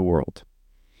podcasters in the world.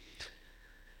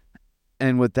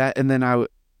 And with that, and then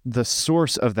the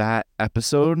source of that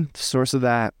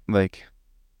like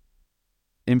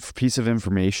piece of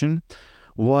information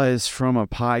was from a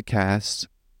podcast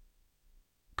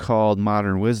called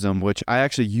Modern Wisdom, which I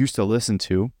actually used to listen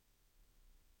to.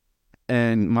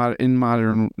 And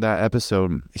that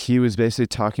episode, he was basically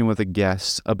talking with a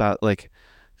guest about like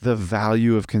the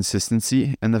value of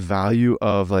consistency and the value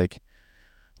of like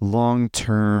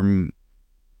long-term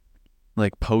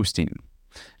like posting.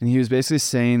 And he was basically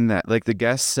saying that like the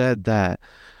guest said that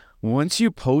once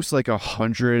you post like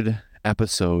 100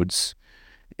 episodes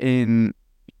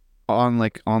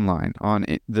online on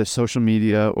the social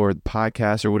media or the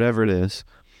podcast or whatever it is,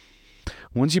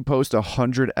 once you post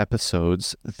 100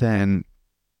 episodes, then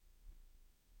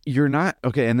you're not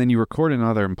okay, and then you record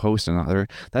another and post another.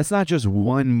 That's not just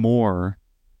one more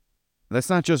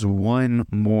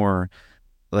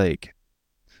like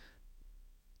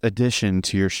addition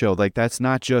to your show. Like that's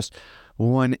not just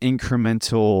one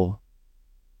incremental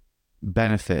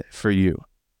benefit for you.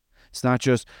 It's not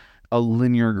just a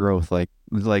linear growth, like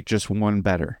just one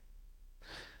better.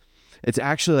 It's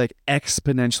actually like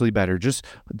exponentially better. Just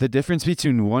the difference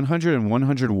between 100 and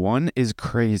 101 is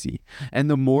crazy. And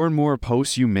the more and more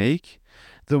posts you make,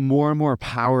 the more and more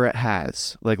power it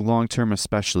has, like long term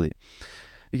especially.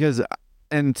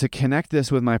 And to connect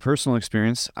this with my personal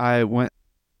experience,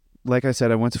 like I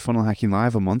said, I went to Funnel Hacking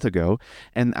Live a month ago,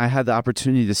 and I had the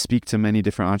opportunity to speak to many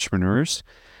different entrepreneurs.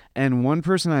 And one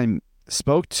person I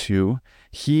spoke to,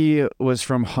 he was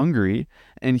from Hungary,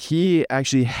 and he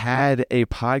actually had a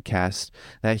podcast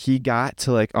that he got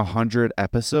to like 100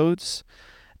 episodes,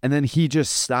 and then he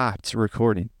just stopped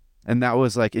recording. And that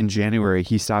was like in January,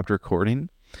 he stopped recording.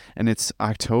 and it's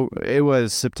October. It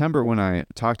was September when I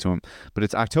talked to him, but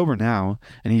it's October now,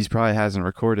 and he's probably hasn't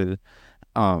recorded.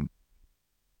 Um,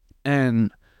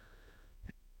 and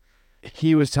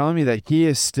he was telling me that he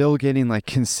is still getting like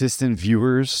consistent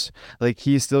viewers. Like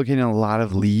he's still getting a lot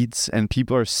of leads, and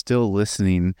people are still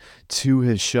listening to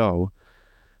his show.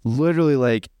 Literally,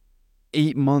 like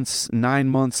 8 months, 9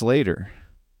 months later.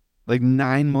 Like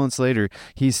 9 months later,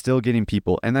 he's still getting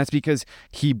people. And that's because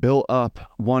he built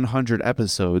up 100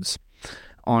 episodes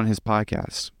on his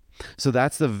podcast. So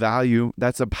that's the value,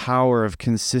 that's the power of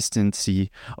consistency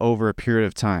over a period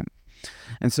of time.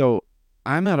 And so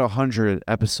I'm at 100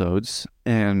 episodes,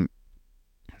 and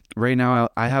right now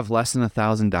I have less than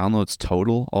 1,000 downloads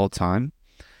total all time.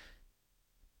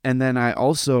 And then I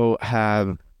also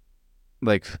have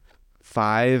like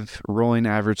 5 rolling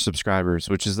average subscribers,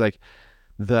 which is like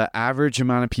the average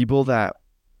amount of people that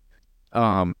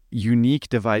unique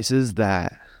devices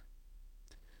that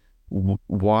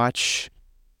watch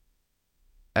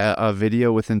a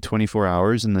video within 24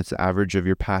 hours, and that's the average of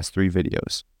your past 3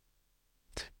 videos.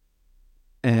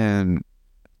 And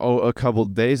a couple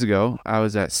days ago I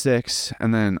was at 6,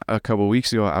 and then a couple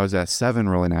weeks ago I was at 7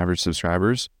 rolling average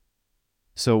subscribers.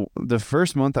 So the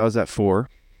first month I was at 4,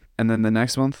 and then the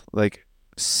next month like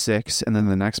 6, and then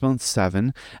the next month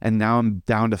 7, and now I'm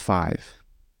down to 5.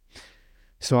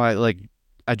 So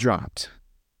I dropped.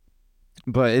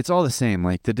 But it's all the same.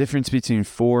 Like the difference between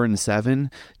 4 and 7,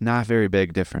 not very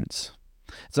big difference.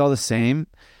 It's all the same.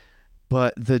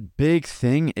 But the big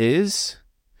thing is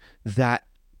that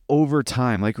over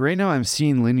time, like right now I'm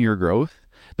seeing linear growth,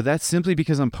 but that's simply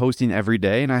because I'm posting every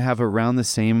day, and I have around the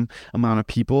same amount of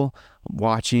people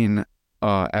watching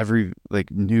every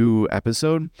like new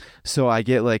episode. So I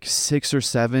get like 6 or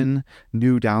 7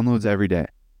 new downloads every day.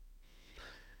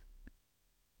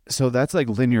 So that's like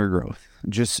linear growth.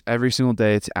 Just every single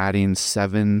day it's adding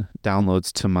 7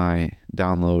 downloads to my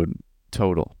download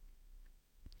total.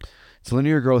 It's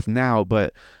linear growth now,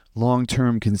 but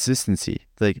long-term consistency.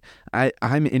 Like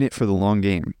I'm in it for the long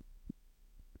game.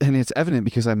 And it's evident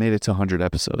because I made it to 100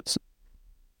 episodes.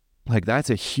 Like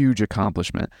that's a huge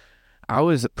accomplishment. I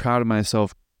was proud of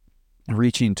myself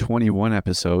reaching 21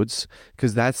 episodes,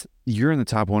 because you're in the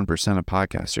top 1% of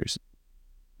podcasters.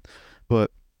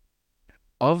 But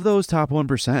of those top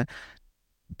 1%,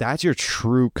 that's your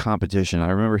true competition. I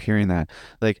remember hearing that.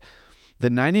 Like the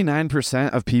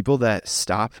 99% of people that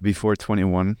stop before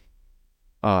 21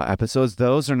 episodes,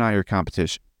 those are not your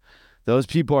competition. Those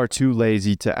people are too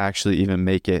lazy to actually even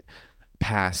make it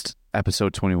past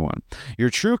episode 21. Your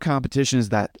true competition is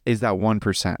that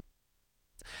 1%.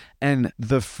 And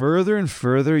the further and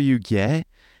further you get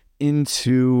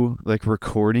into like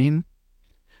recording,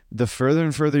 the further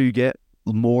and further you get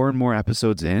more and more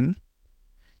episodes in,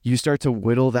 you start to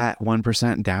whittle that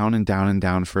 1% down and down and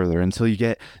down further until you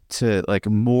get to like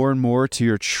more and more to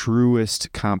your truest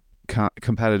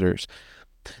competitors.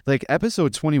 Like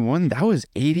episode 21, that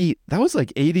was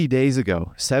like 80 days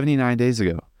ago, 79 days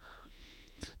ago.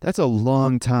 That's a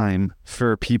long time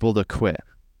for people to quit.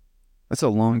 That's a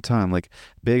long time, like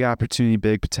big opportunity,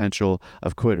 big potential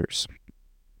of quitters.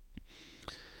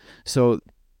 So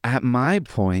at my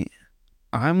point,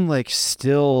 I'm like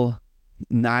still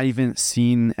not even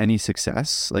seeing any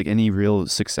success, like any real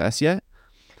success yet.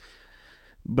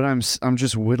 But I'm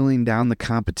just whittling down the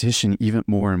competition even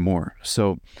more and more.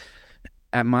 So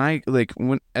at my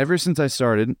ever since I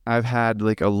started, I've had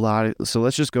like a lot of, so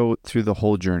let's just go through the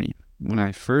whole journey. When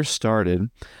I first started,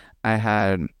 I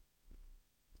had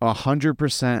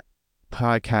 100%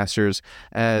 podcasters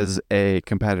as a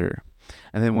competitor.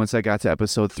 And then once I got to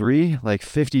episode 3, like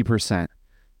 50%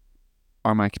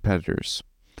 are my competitors.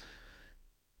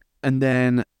 And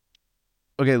then,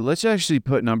 okay, let's actually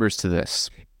put numbers to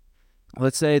this.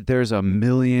 Let's say there's 1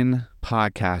 million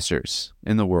podcasters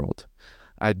in the world.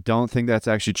 I don't think that's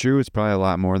actually true. It's probably a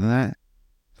lot more than that.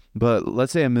 But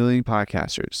let's say 1 million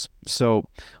podcasters. So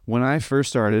when I first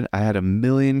started, I had 1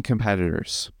 million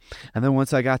competitors. And then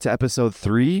once I got to episode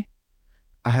 3,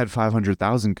 I had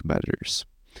 500,000 competitors.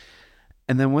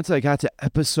 And then once I got to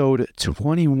episode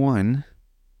 21,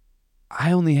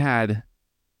 I only had,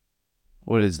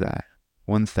 what is that?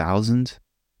 1,000?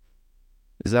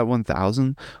 Is that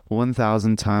 1,000?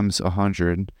 1,000 times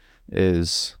 100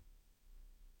 is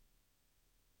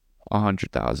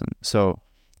 100,000. So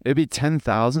it'd be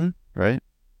 10,000, right?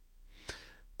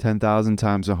 10,000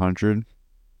 times 100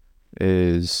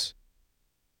 is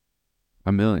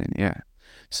 1 million. Yeah.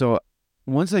 So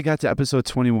once I got to episode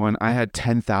 21, I had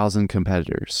 10,000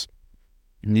 competitors.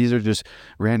 And these are just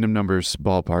random numbers,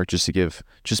 ballpark,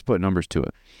 just put numbers to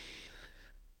it.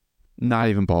 Not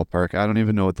even ballpark. I don't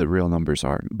even know what the real numbers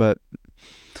are. But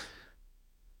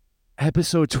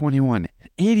Episode 21,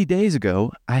 80 days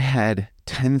ago, I had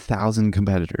 10,000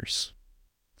 competitors.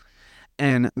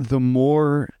 And the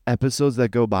more episodes that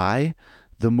go by,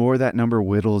 the more that number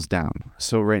whittles down.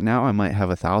 So right now I might have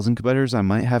 1,000 competitors. I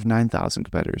might have 9,000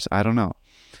 competitors. I don't know.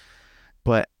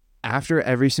 But after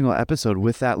every single episode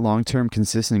with that long-term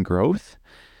consistent growth,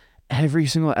 every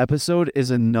single episode is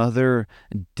another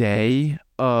day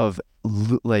of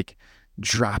like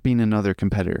dropping another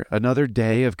competitor, another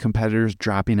day of competitors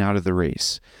dropping out of the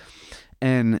race.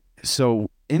 And so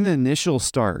in the initial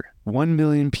start, 1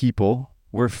 million people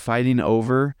were fighting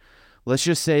over, let's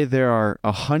just say there are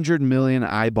 100 million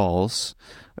eyeballs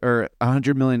or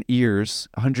 100 million ears,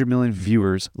 100 million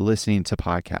viewers listening to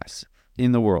podcasts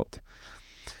in the world.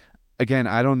 Again,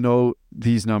 I don't know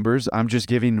these numbers. I'm just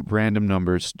giving random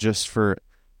numbers just for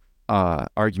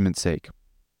argument's sake.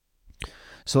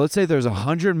 So let's say there's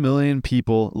 100 million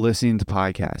people listening to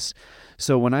podcasts.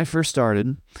 So when I first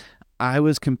started, I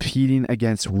was competing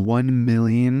against 1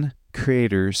 million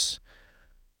creators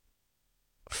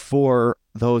for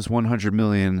those 100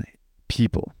 million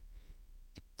people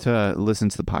to listen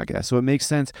to the podcast. So it makes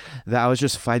sense that I was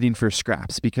just fighting for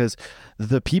scraps, because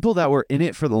the people that were in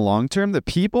it for the long term, the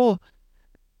people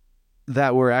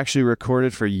that were actually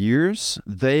recorded for years,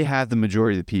 they had the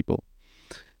majority of the people.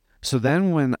 So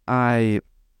then when I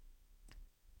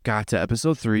got to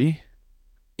episode 3,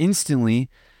 instantly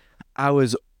I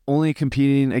was only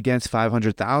competing against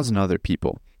 500,000 other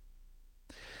people.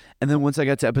 And then once I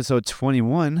got to episode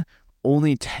 21,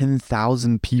 only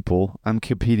 10,000 people I'm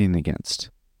competing against.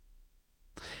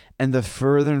 And the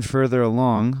further and further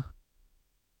along,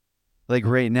 like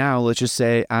right now, let's just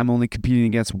say I'm only competing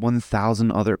against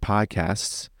 1,000 other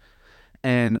podcasts.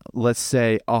 And let's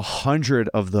say 100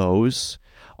 of those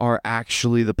are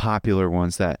actually the popular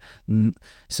ones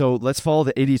so let's follow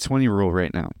the 80-20 rule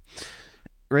right now.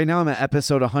 Right now I'm at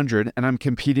episode 100 and I'm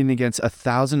competing against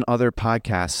 1,000 other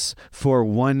podcasts for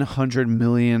 100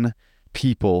 million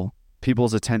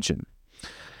people's attention.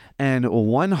 And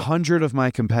 100 of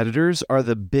my competitors are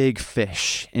the big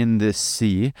fish in this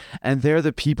sea. And they're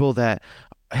the people that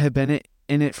have been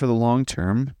in it for the long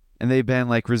term. And they've been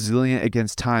like resilient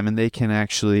against time. And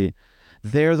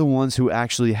they're the ones who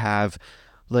actually have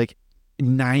like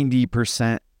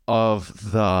 90%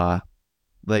 of the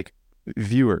like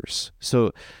viewers.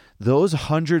 So those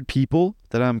 100 people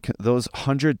those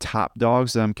 100 top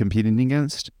dogs that I'm competing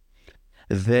against,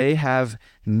 they have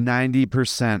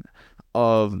 90%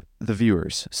 of the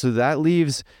viewers. So that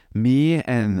leaves me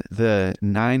and the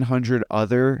 900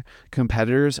 other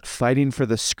competitors fighting for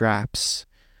the scraps,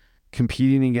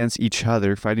 competing against each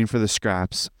other, fighting for the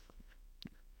scraps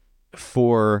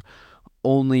for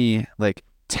only like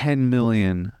 10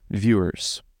 million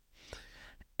viewers.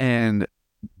 And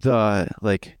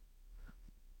let's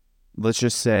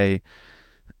just say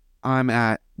I'm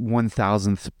at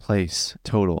 1,000th place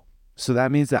total. So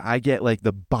that means that I get like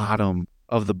the bottom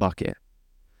of the bucket.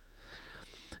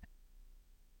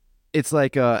 It's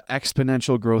like a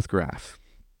exponential growth graph.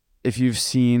 If you've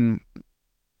seen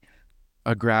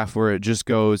a graph where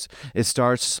it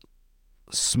starts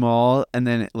small and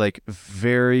then like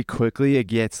very quickly it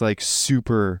gets like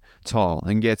super tall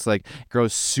and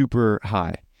grows super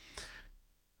high.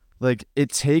 Like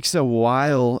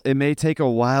it may take a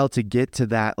while to get to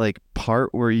that like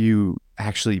part where you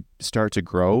actually start to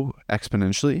grow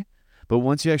exponentially. But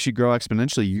once you actually grow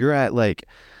exponentially, you're at like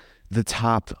the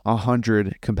top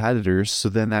 100 competitors. So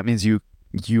then that means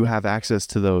you have access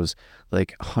to those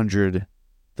like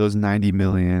 90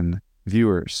 million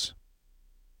viewers.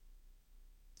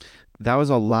 That was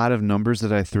a lot of numbers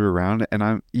that I threw around, and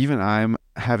I'm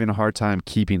having a hard time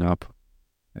keeping up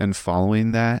and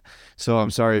following that. So I'm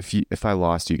sorry if I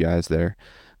lost you guys there,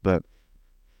 but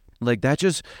like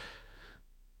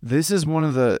this is one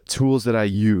of the tools that I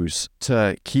use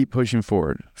to keep pushing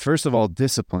forward. First of all,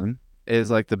 discipline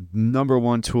is like the number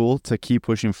one tool to keep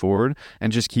pushing forward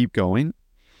and just keep going.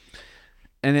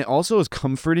 And it also is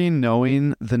comforting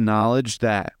knowing the knowledge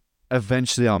that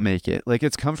eventually I'll make it. Like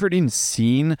it's comforting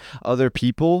seeing other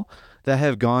people that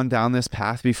have gone down this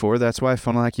path before. That's why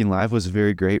Funnel Hacking Live was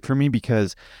very great for me,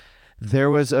 because there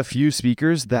was a few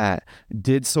speakers that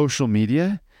did social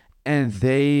media and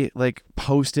they like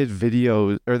posted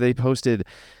videos, or they posted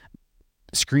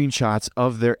screenshots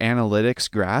of their analytics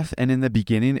graph. And in the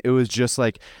beginning, it was just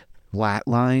like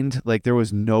flatlined, like there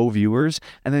was no viewers.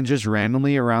 And then just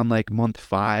randomly around like month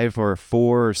 5 or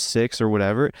 4 or 6 or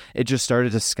whatever, it just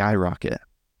started to skyrocket.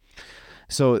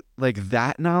 So like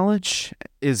that knowledge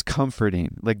is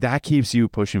comforting. Like that keeps you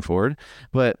pushing forward.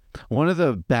 But one of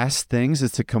the best things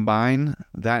is to combine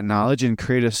that knowledge and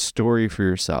create a story for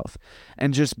yourself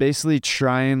and just basically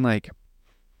try and like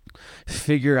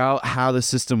figure out how the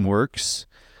system works.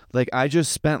 Like I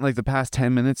just spent like the past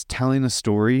 10 minutes telling a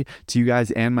story to you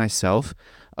guys and myself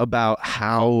about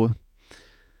how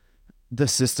the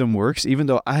system works, even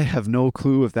though I have no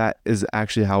clue if that is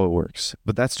actually how it works.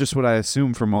 But that's just what I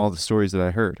assume from all the stories that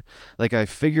I heard. Like I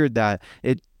figured that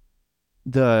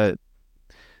the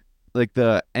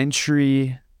the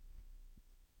entry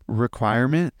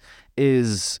requirement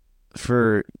is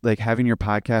for like having your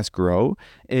podcast grow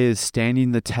is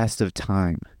standing the test of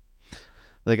time.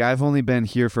 Like I've only been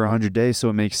here for 100 days, so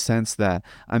it makes sense that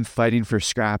I'm fighting for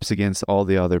scraps against all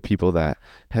the other people that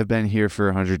have been here for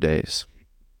 100 days.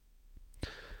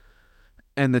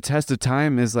 And the test of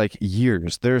time is like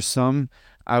years. There's some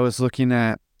I was looking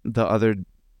at the other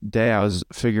day. I was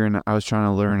trying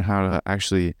to learn how to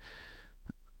actually,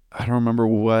 I don't remember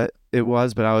what it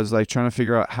was, but I was like trying to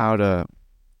figure out how to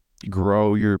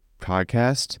grow your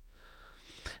podcast.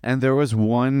 And there was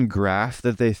one graph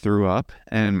that they threw up,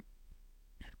 and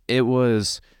it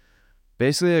was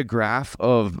basically a graph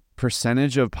of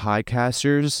percentage of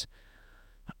podcasters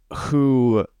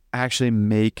who actually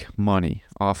make money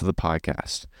off of the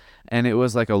podcast. And it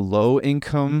was like a low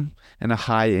income and a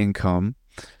high income.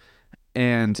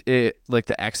 And it like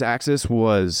the x-axis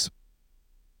was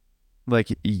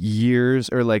like years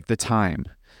or like the time.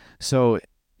 So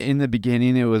in the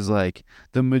beginning, it was like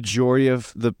the majority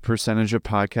of the percentage of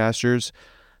podcasters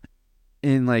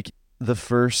in like the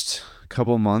first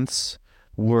couple months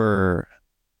were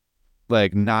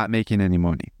like not making any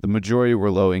money. The majority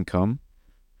were low income.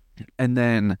 And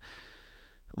then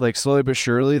like slowly but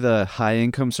surely the high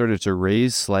income started to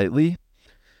raise slightly.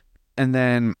 And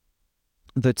then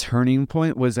the turning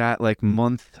point was at like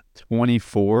month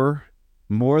 24,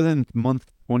 more than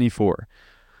month 24.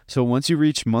 So once you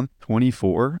reach month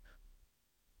 24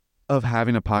 of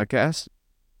having a podcast,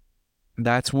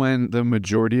 that's when the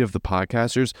majority of the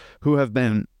podcasters who have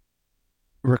been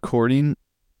recording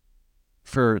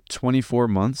for 24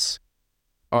 months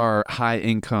are high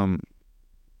income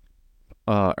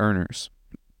earners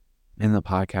in the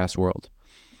podcast world.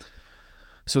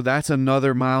 So that's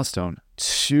another milestone.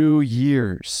 2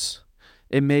 years.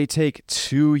 It may take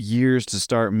 2 years to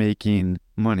start making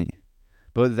money.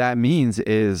 But what that means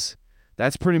is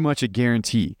that's pretty much a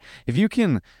guarantee. If you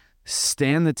can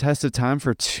stand the test of time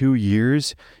for 2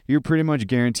 years, you're pretty much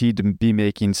guaranteed to be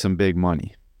making some big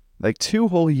money. Like 2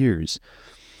 whole years.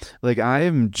 Like I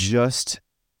am just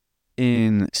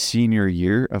in senior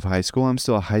year of high school. I'm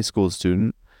still a high school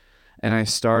student. And I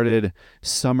started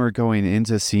summer going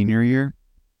into senior year.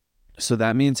 So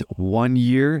that means 1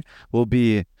 year will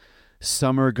be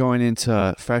summer going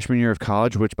into freshman year of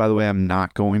college, which by the way, I'm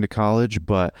not going to college,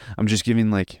 but I'm just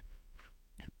giving like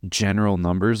general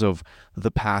numbers of the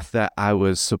path that I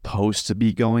was supposed to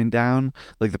be going down,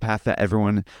 like the path that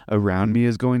everyone around me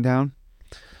is going down.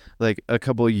 Like a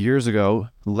couple of years ago,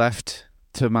 left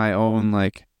alone,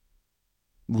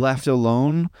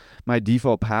 my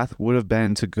default path would have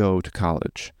been to go to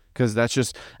college because that's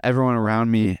just everyone around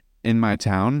me in my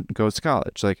town goes to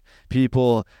college. Like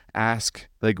people ask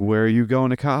like, where are you going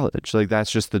to college? Like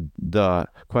that's just the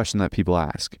question that people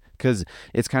ask because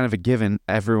it's kind of a given.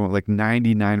 Everyone, like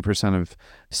 99% of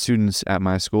students at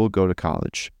my school go to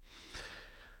college.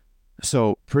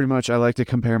 So pretty much I like to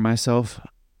compare myself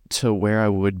to where I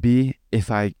would be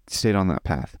if I stayed on that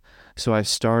path. So I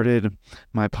started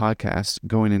my podcast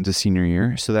going into senior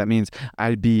year. So that means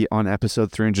I'd be on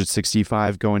episode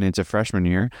 365 going into freshman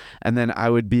year. And then I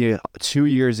would be 2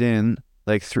 years in,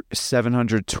 like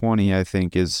 720, I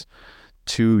think is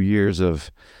 2 years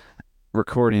of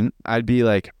recording. I'd be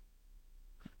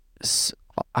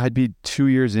 2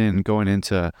 years in going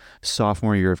into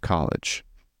sophomore year of college.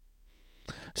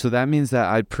 So that means that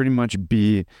I'd pretty much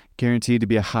be guaranteed to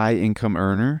be a high income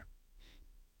earner.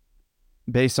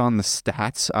 Based on the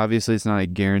stats, obviously it's not a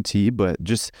guarantee, but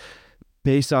just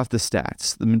based off the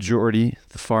stats,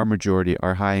 the far majority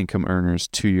are high income earners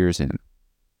 2 years in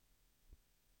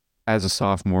as a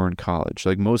sophomore in college.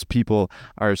 Like most people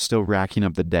are still racking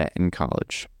up the debt in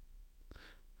college.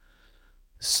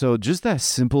 So just that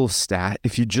simple stat,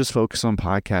 if you just focus on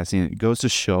podcasting, it goes to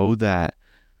show that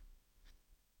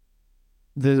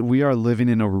we are living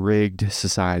in a rigged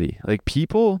society. Like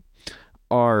people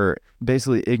are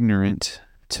basically ignorant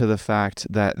to the fact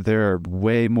that there are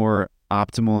way more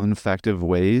optimal and effective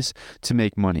ways to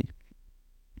make money.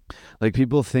 Like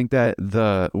people think that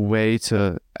the way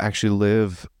to actually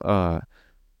live,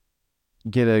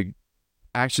 get a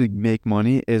actually make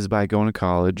money is by going to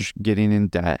college, getting in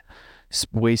debt,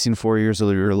 wasting 4 years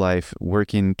of your life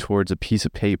working towards a piece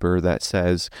of paper that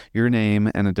says your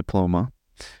name and a diploma.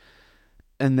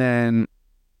 And then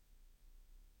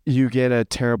you get a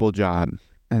terrible job,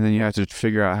 and then you have to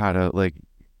figure out how to like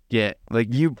get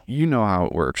like you know how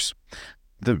it works.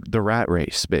 The rat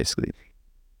race, basically.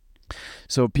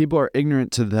 So people are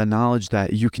ignorant to the knowledge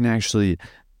that you can actually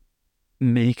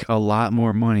make a lot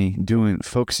more money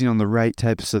focusing on the right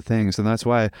types of things. And that's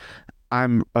why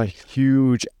I'm a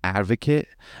huge advocate.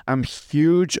 I'm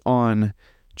huge on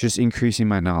just increasing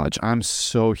my knowledge. I'm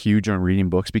so huge on reading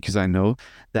books because I know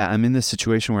that I'm in this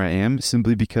situation where I am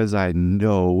simply because I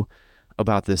know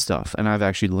about this stuff and I've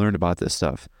actually learned about this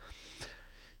stuff.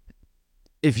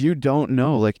 If you don't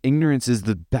know, like, ignorance is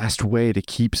the best way to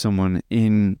keep someone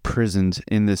imprisoned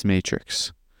in this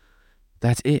matrix.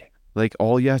 That's it. Like,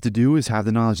 all you have to do is have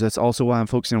the knowledge. That's also why I'm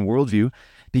focusing on worldview,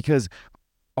 because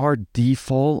our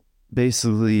default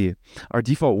worldview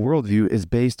is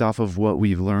based off of what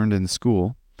we've learned in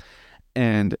school,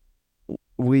 and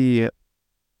we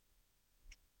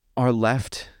are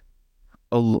left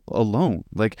alone.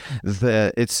 Like,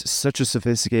 it's such a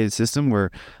sophisticated system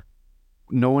where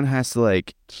no one has to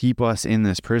like keep us in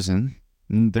this prison.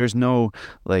 There's no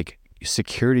like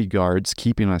security guards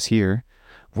keeping us here.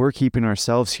 We're keeping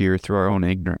ourselves here through our own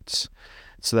ignorance.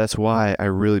 So that's why I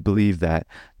really believe that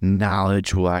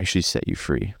knowledge will actually set you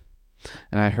free.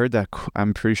 And I heard that,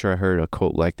 I'm pretty sure I heard a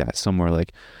quote like that somewhere,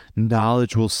 like,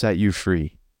 knowledge will set you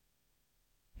free.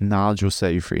 Knowledge will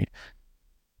set you free.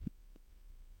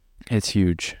 It's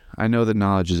huge. I know that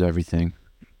knowledge is everything.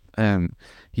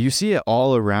 You see it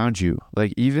all around you.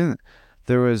 Like, even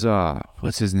there was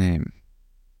what's his name?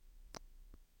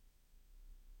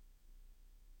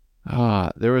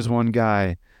 There was one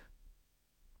guy.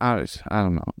 I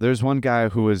don't know. There's one guy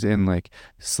who was in like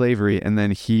slavery, and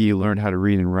then he learned how to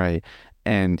read and write,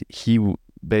 and he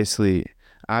basically,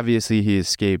 obviously, he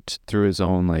escaped through his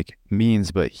own like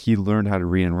means, but he learned how to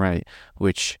read and write,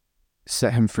 which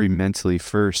set him free mentally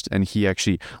first, and he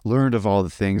actually learned of all the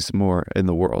things more in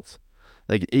the world.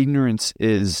 Like, ignorance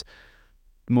is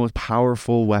the most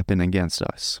powerful weapon against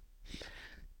us,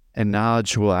 and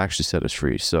knowledge will actually set us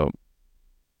free. So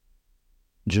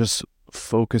just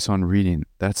focus on reading.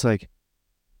 That's like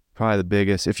probably the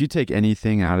biggest. If you take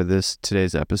anything out of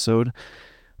today's episode,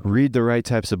 read the right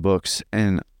types of books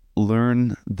and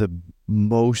learn the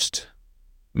most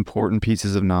important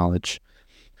pieces of knowledge.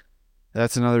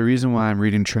 That's another reason why I'm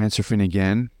reading Transurfing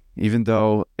again, even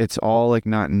though it's all like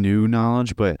not new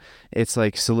knowledge, but it's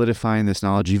like solidifying this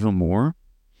knowledge even more,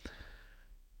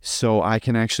 so I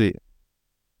can actually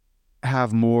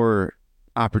have more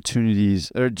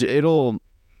opportunities, or it'll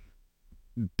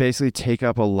basically take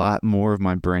up a lot more of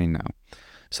my brain now.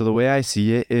 So the way I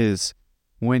see it is,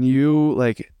 when you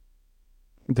like,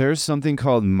 there's something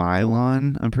called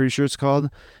myelin, I'm pretty sure it's called.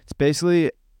 It's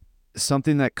basically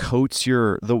something that coats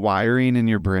the wiring in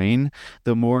your brain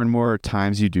the more and more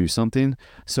times you do something.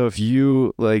 So if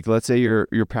you like, let's say you're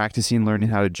practicing learning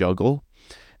how to juggle,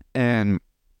 and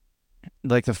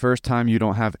like the first time you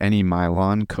don't have any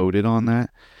myelin coated on that,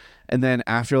 and then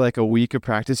after like a week of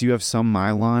practice you have some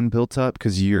myelin built up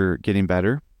because you're getting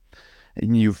better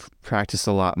and you've practiced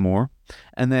a lot more,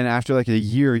 and then after like a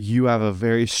year you have a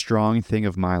very strong thing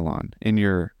of myelin in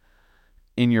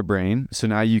your brain, so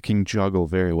now you can juggle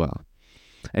very well,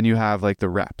 and you have like the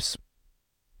reps.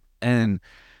 And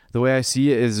the way I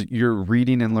see it is, your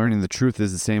reading and learning the truth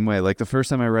is the same way. Like, the first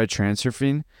time I read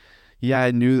Transurfing,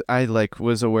 yeah, I like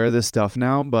was aware of this stuff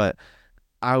now, but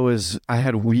I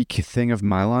had a weak thing of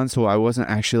myelin, so I wasn't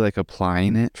actually like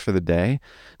applying it for the day.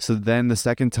 So then the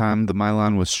second time the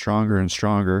myelin was stronger and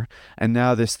stronger, and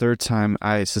now this third time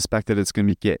I suspect that it's going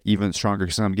to get even stronger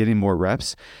because I'm getting more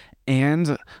reps.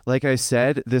 And like I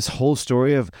said, this whole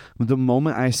story of the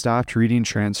moment I stopped reading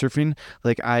Transurfing,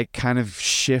 like, I kind of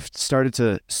started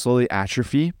to slowly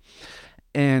atrophy.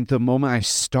 And the moment I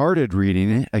started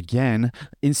reading it again,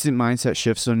 instant mindset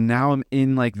shift. So now I'm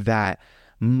in like that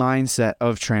mindset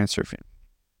of Transurfing.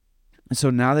 So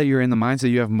now that you're in the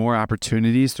mindset, you have more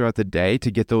opportunities throughout the day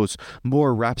to get those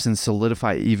more reps and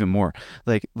solidify even more.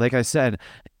 Like I said,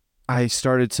 I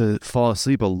started to fall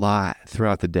asleep a lot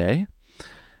throughout the day.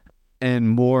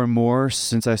 And more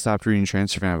since I stopped reading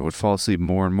Transurfing, I would fall asleep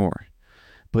more and more.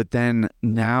 But then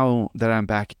now that I'm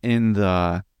back in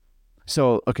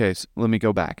so let me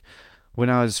go back. When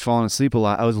I was falling asleep a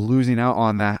lot, I was losing out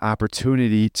on that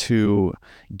opportunity to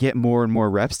get more and more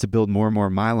reps, to build more and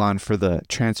more myelin for the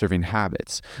Transurfing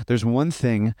habits. There's one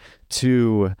thing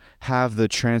to have the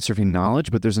Transurfing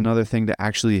knowledge, but there's another thing to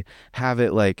actually have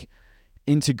it like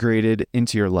integrated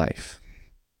into your life.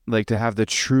 like to have the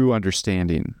true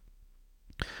understanding.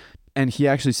 And he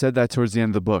actually said that towards the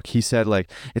end of the book. He said,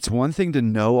 like, it's one thing to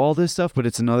know all this stuff, but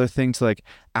it's another thing to like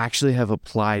actually have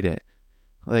applied it.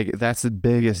 Like, that's the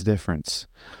biggest difference.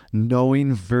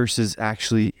 Knowing versus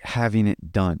actually having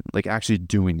it done, like actually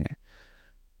doing it.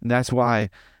 And that's why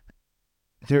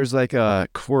there's like a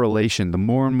correlation. The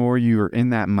more and more you're in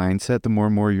that mindset, the more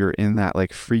and more you're in that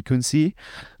like frequency,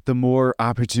 the more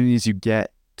opportunities you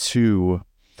get to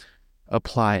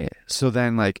apply it. So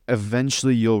then like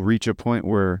eventually you'll reach a point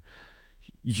where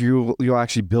you'll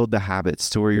actually build the habits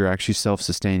to where you're actually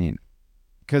self-sustaining.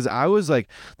 Because I was like,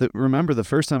 remember the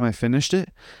first time I finished it,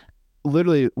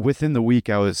 literally within the week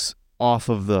I was off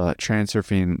of the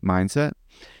transurfing mindset.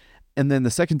 And then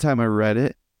the second time I read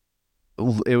it,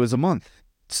 it was a month.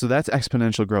 So that's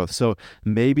exponential growth. So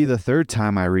maybe the third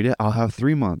time I read it, I'll have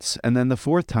 3 months. And then the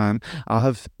fourth time, I'll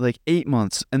have like 8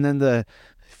 months. And then the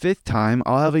fifth time,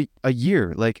 I'll have a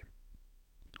year, like,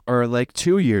 or like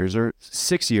 2 years or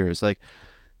 6 years. Like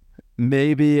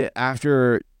maybe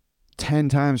after 10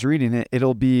 times reading it,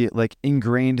 it'll be like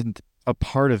ingrained a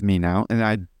part of me now. And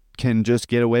I can just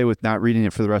get away with not reading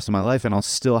it for the rest of my life and I'll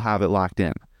still have it locked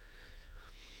in.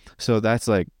 So that's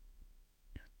like,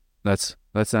 that's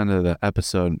the end of the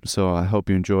episode. So I hope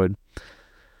you enjoyed,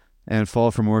 and follow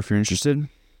for more if you're interested,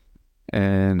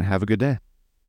 and have a good day.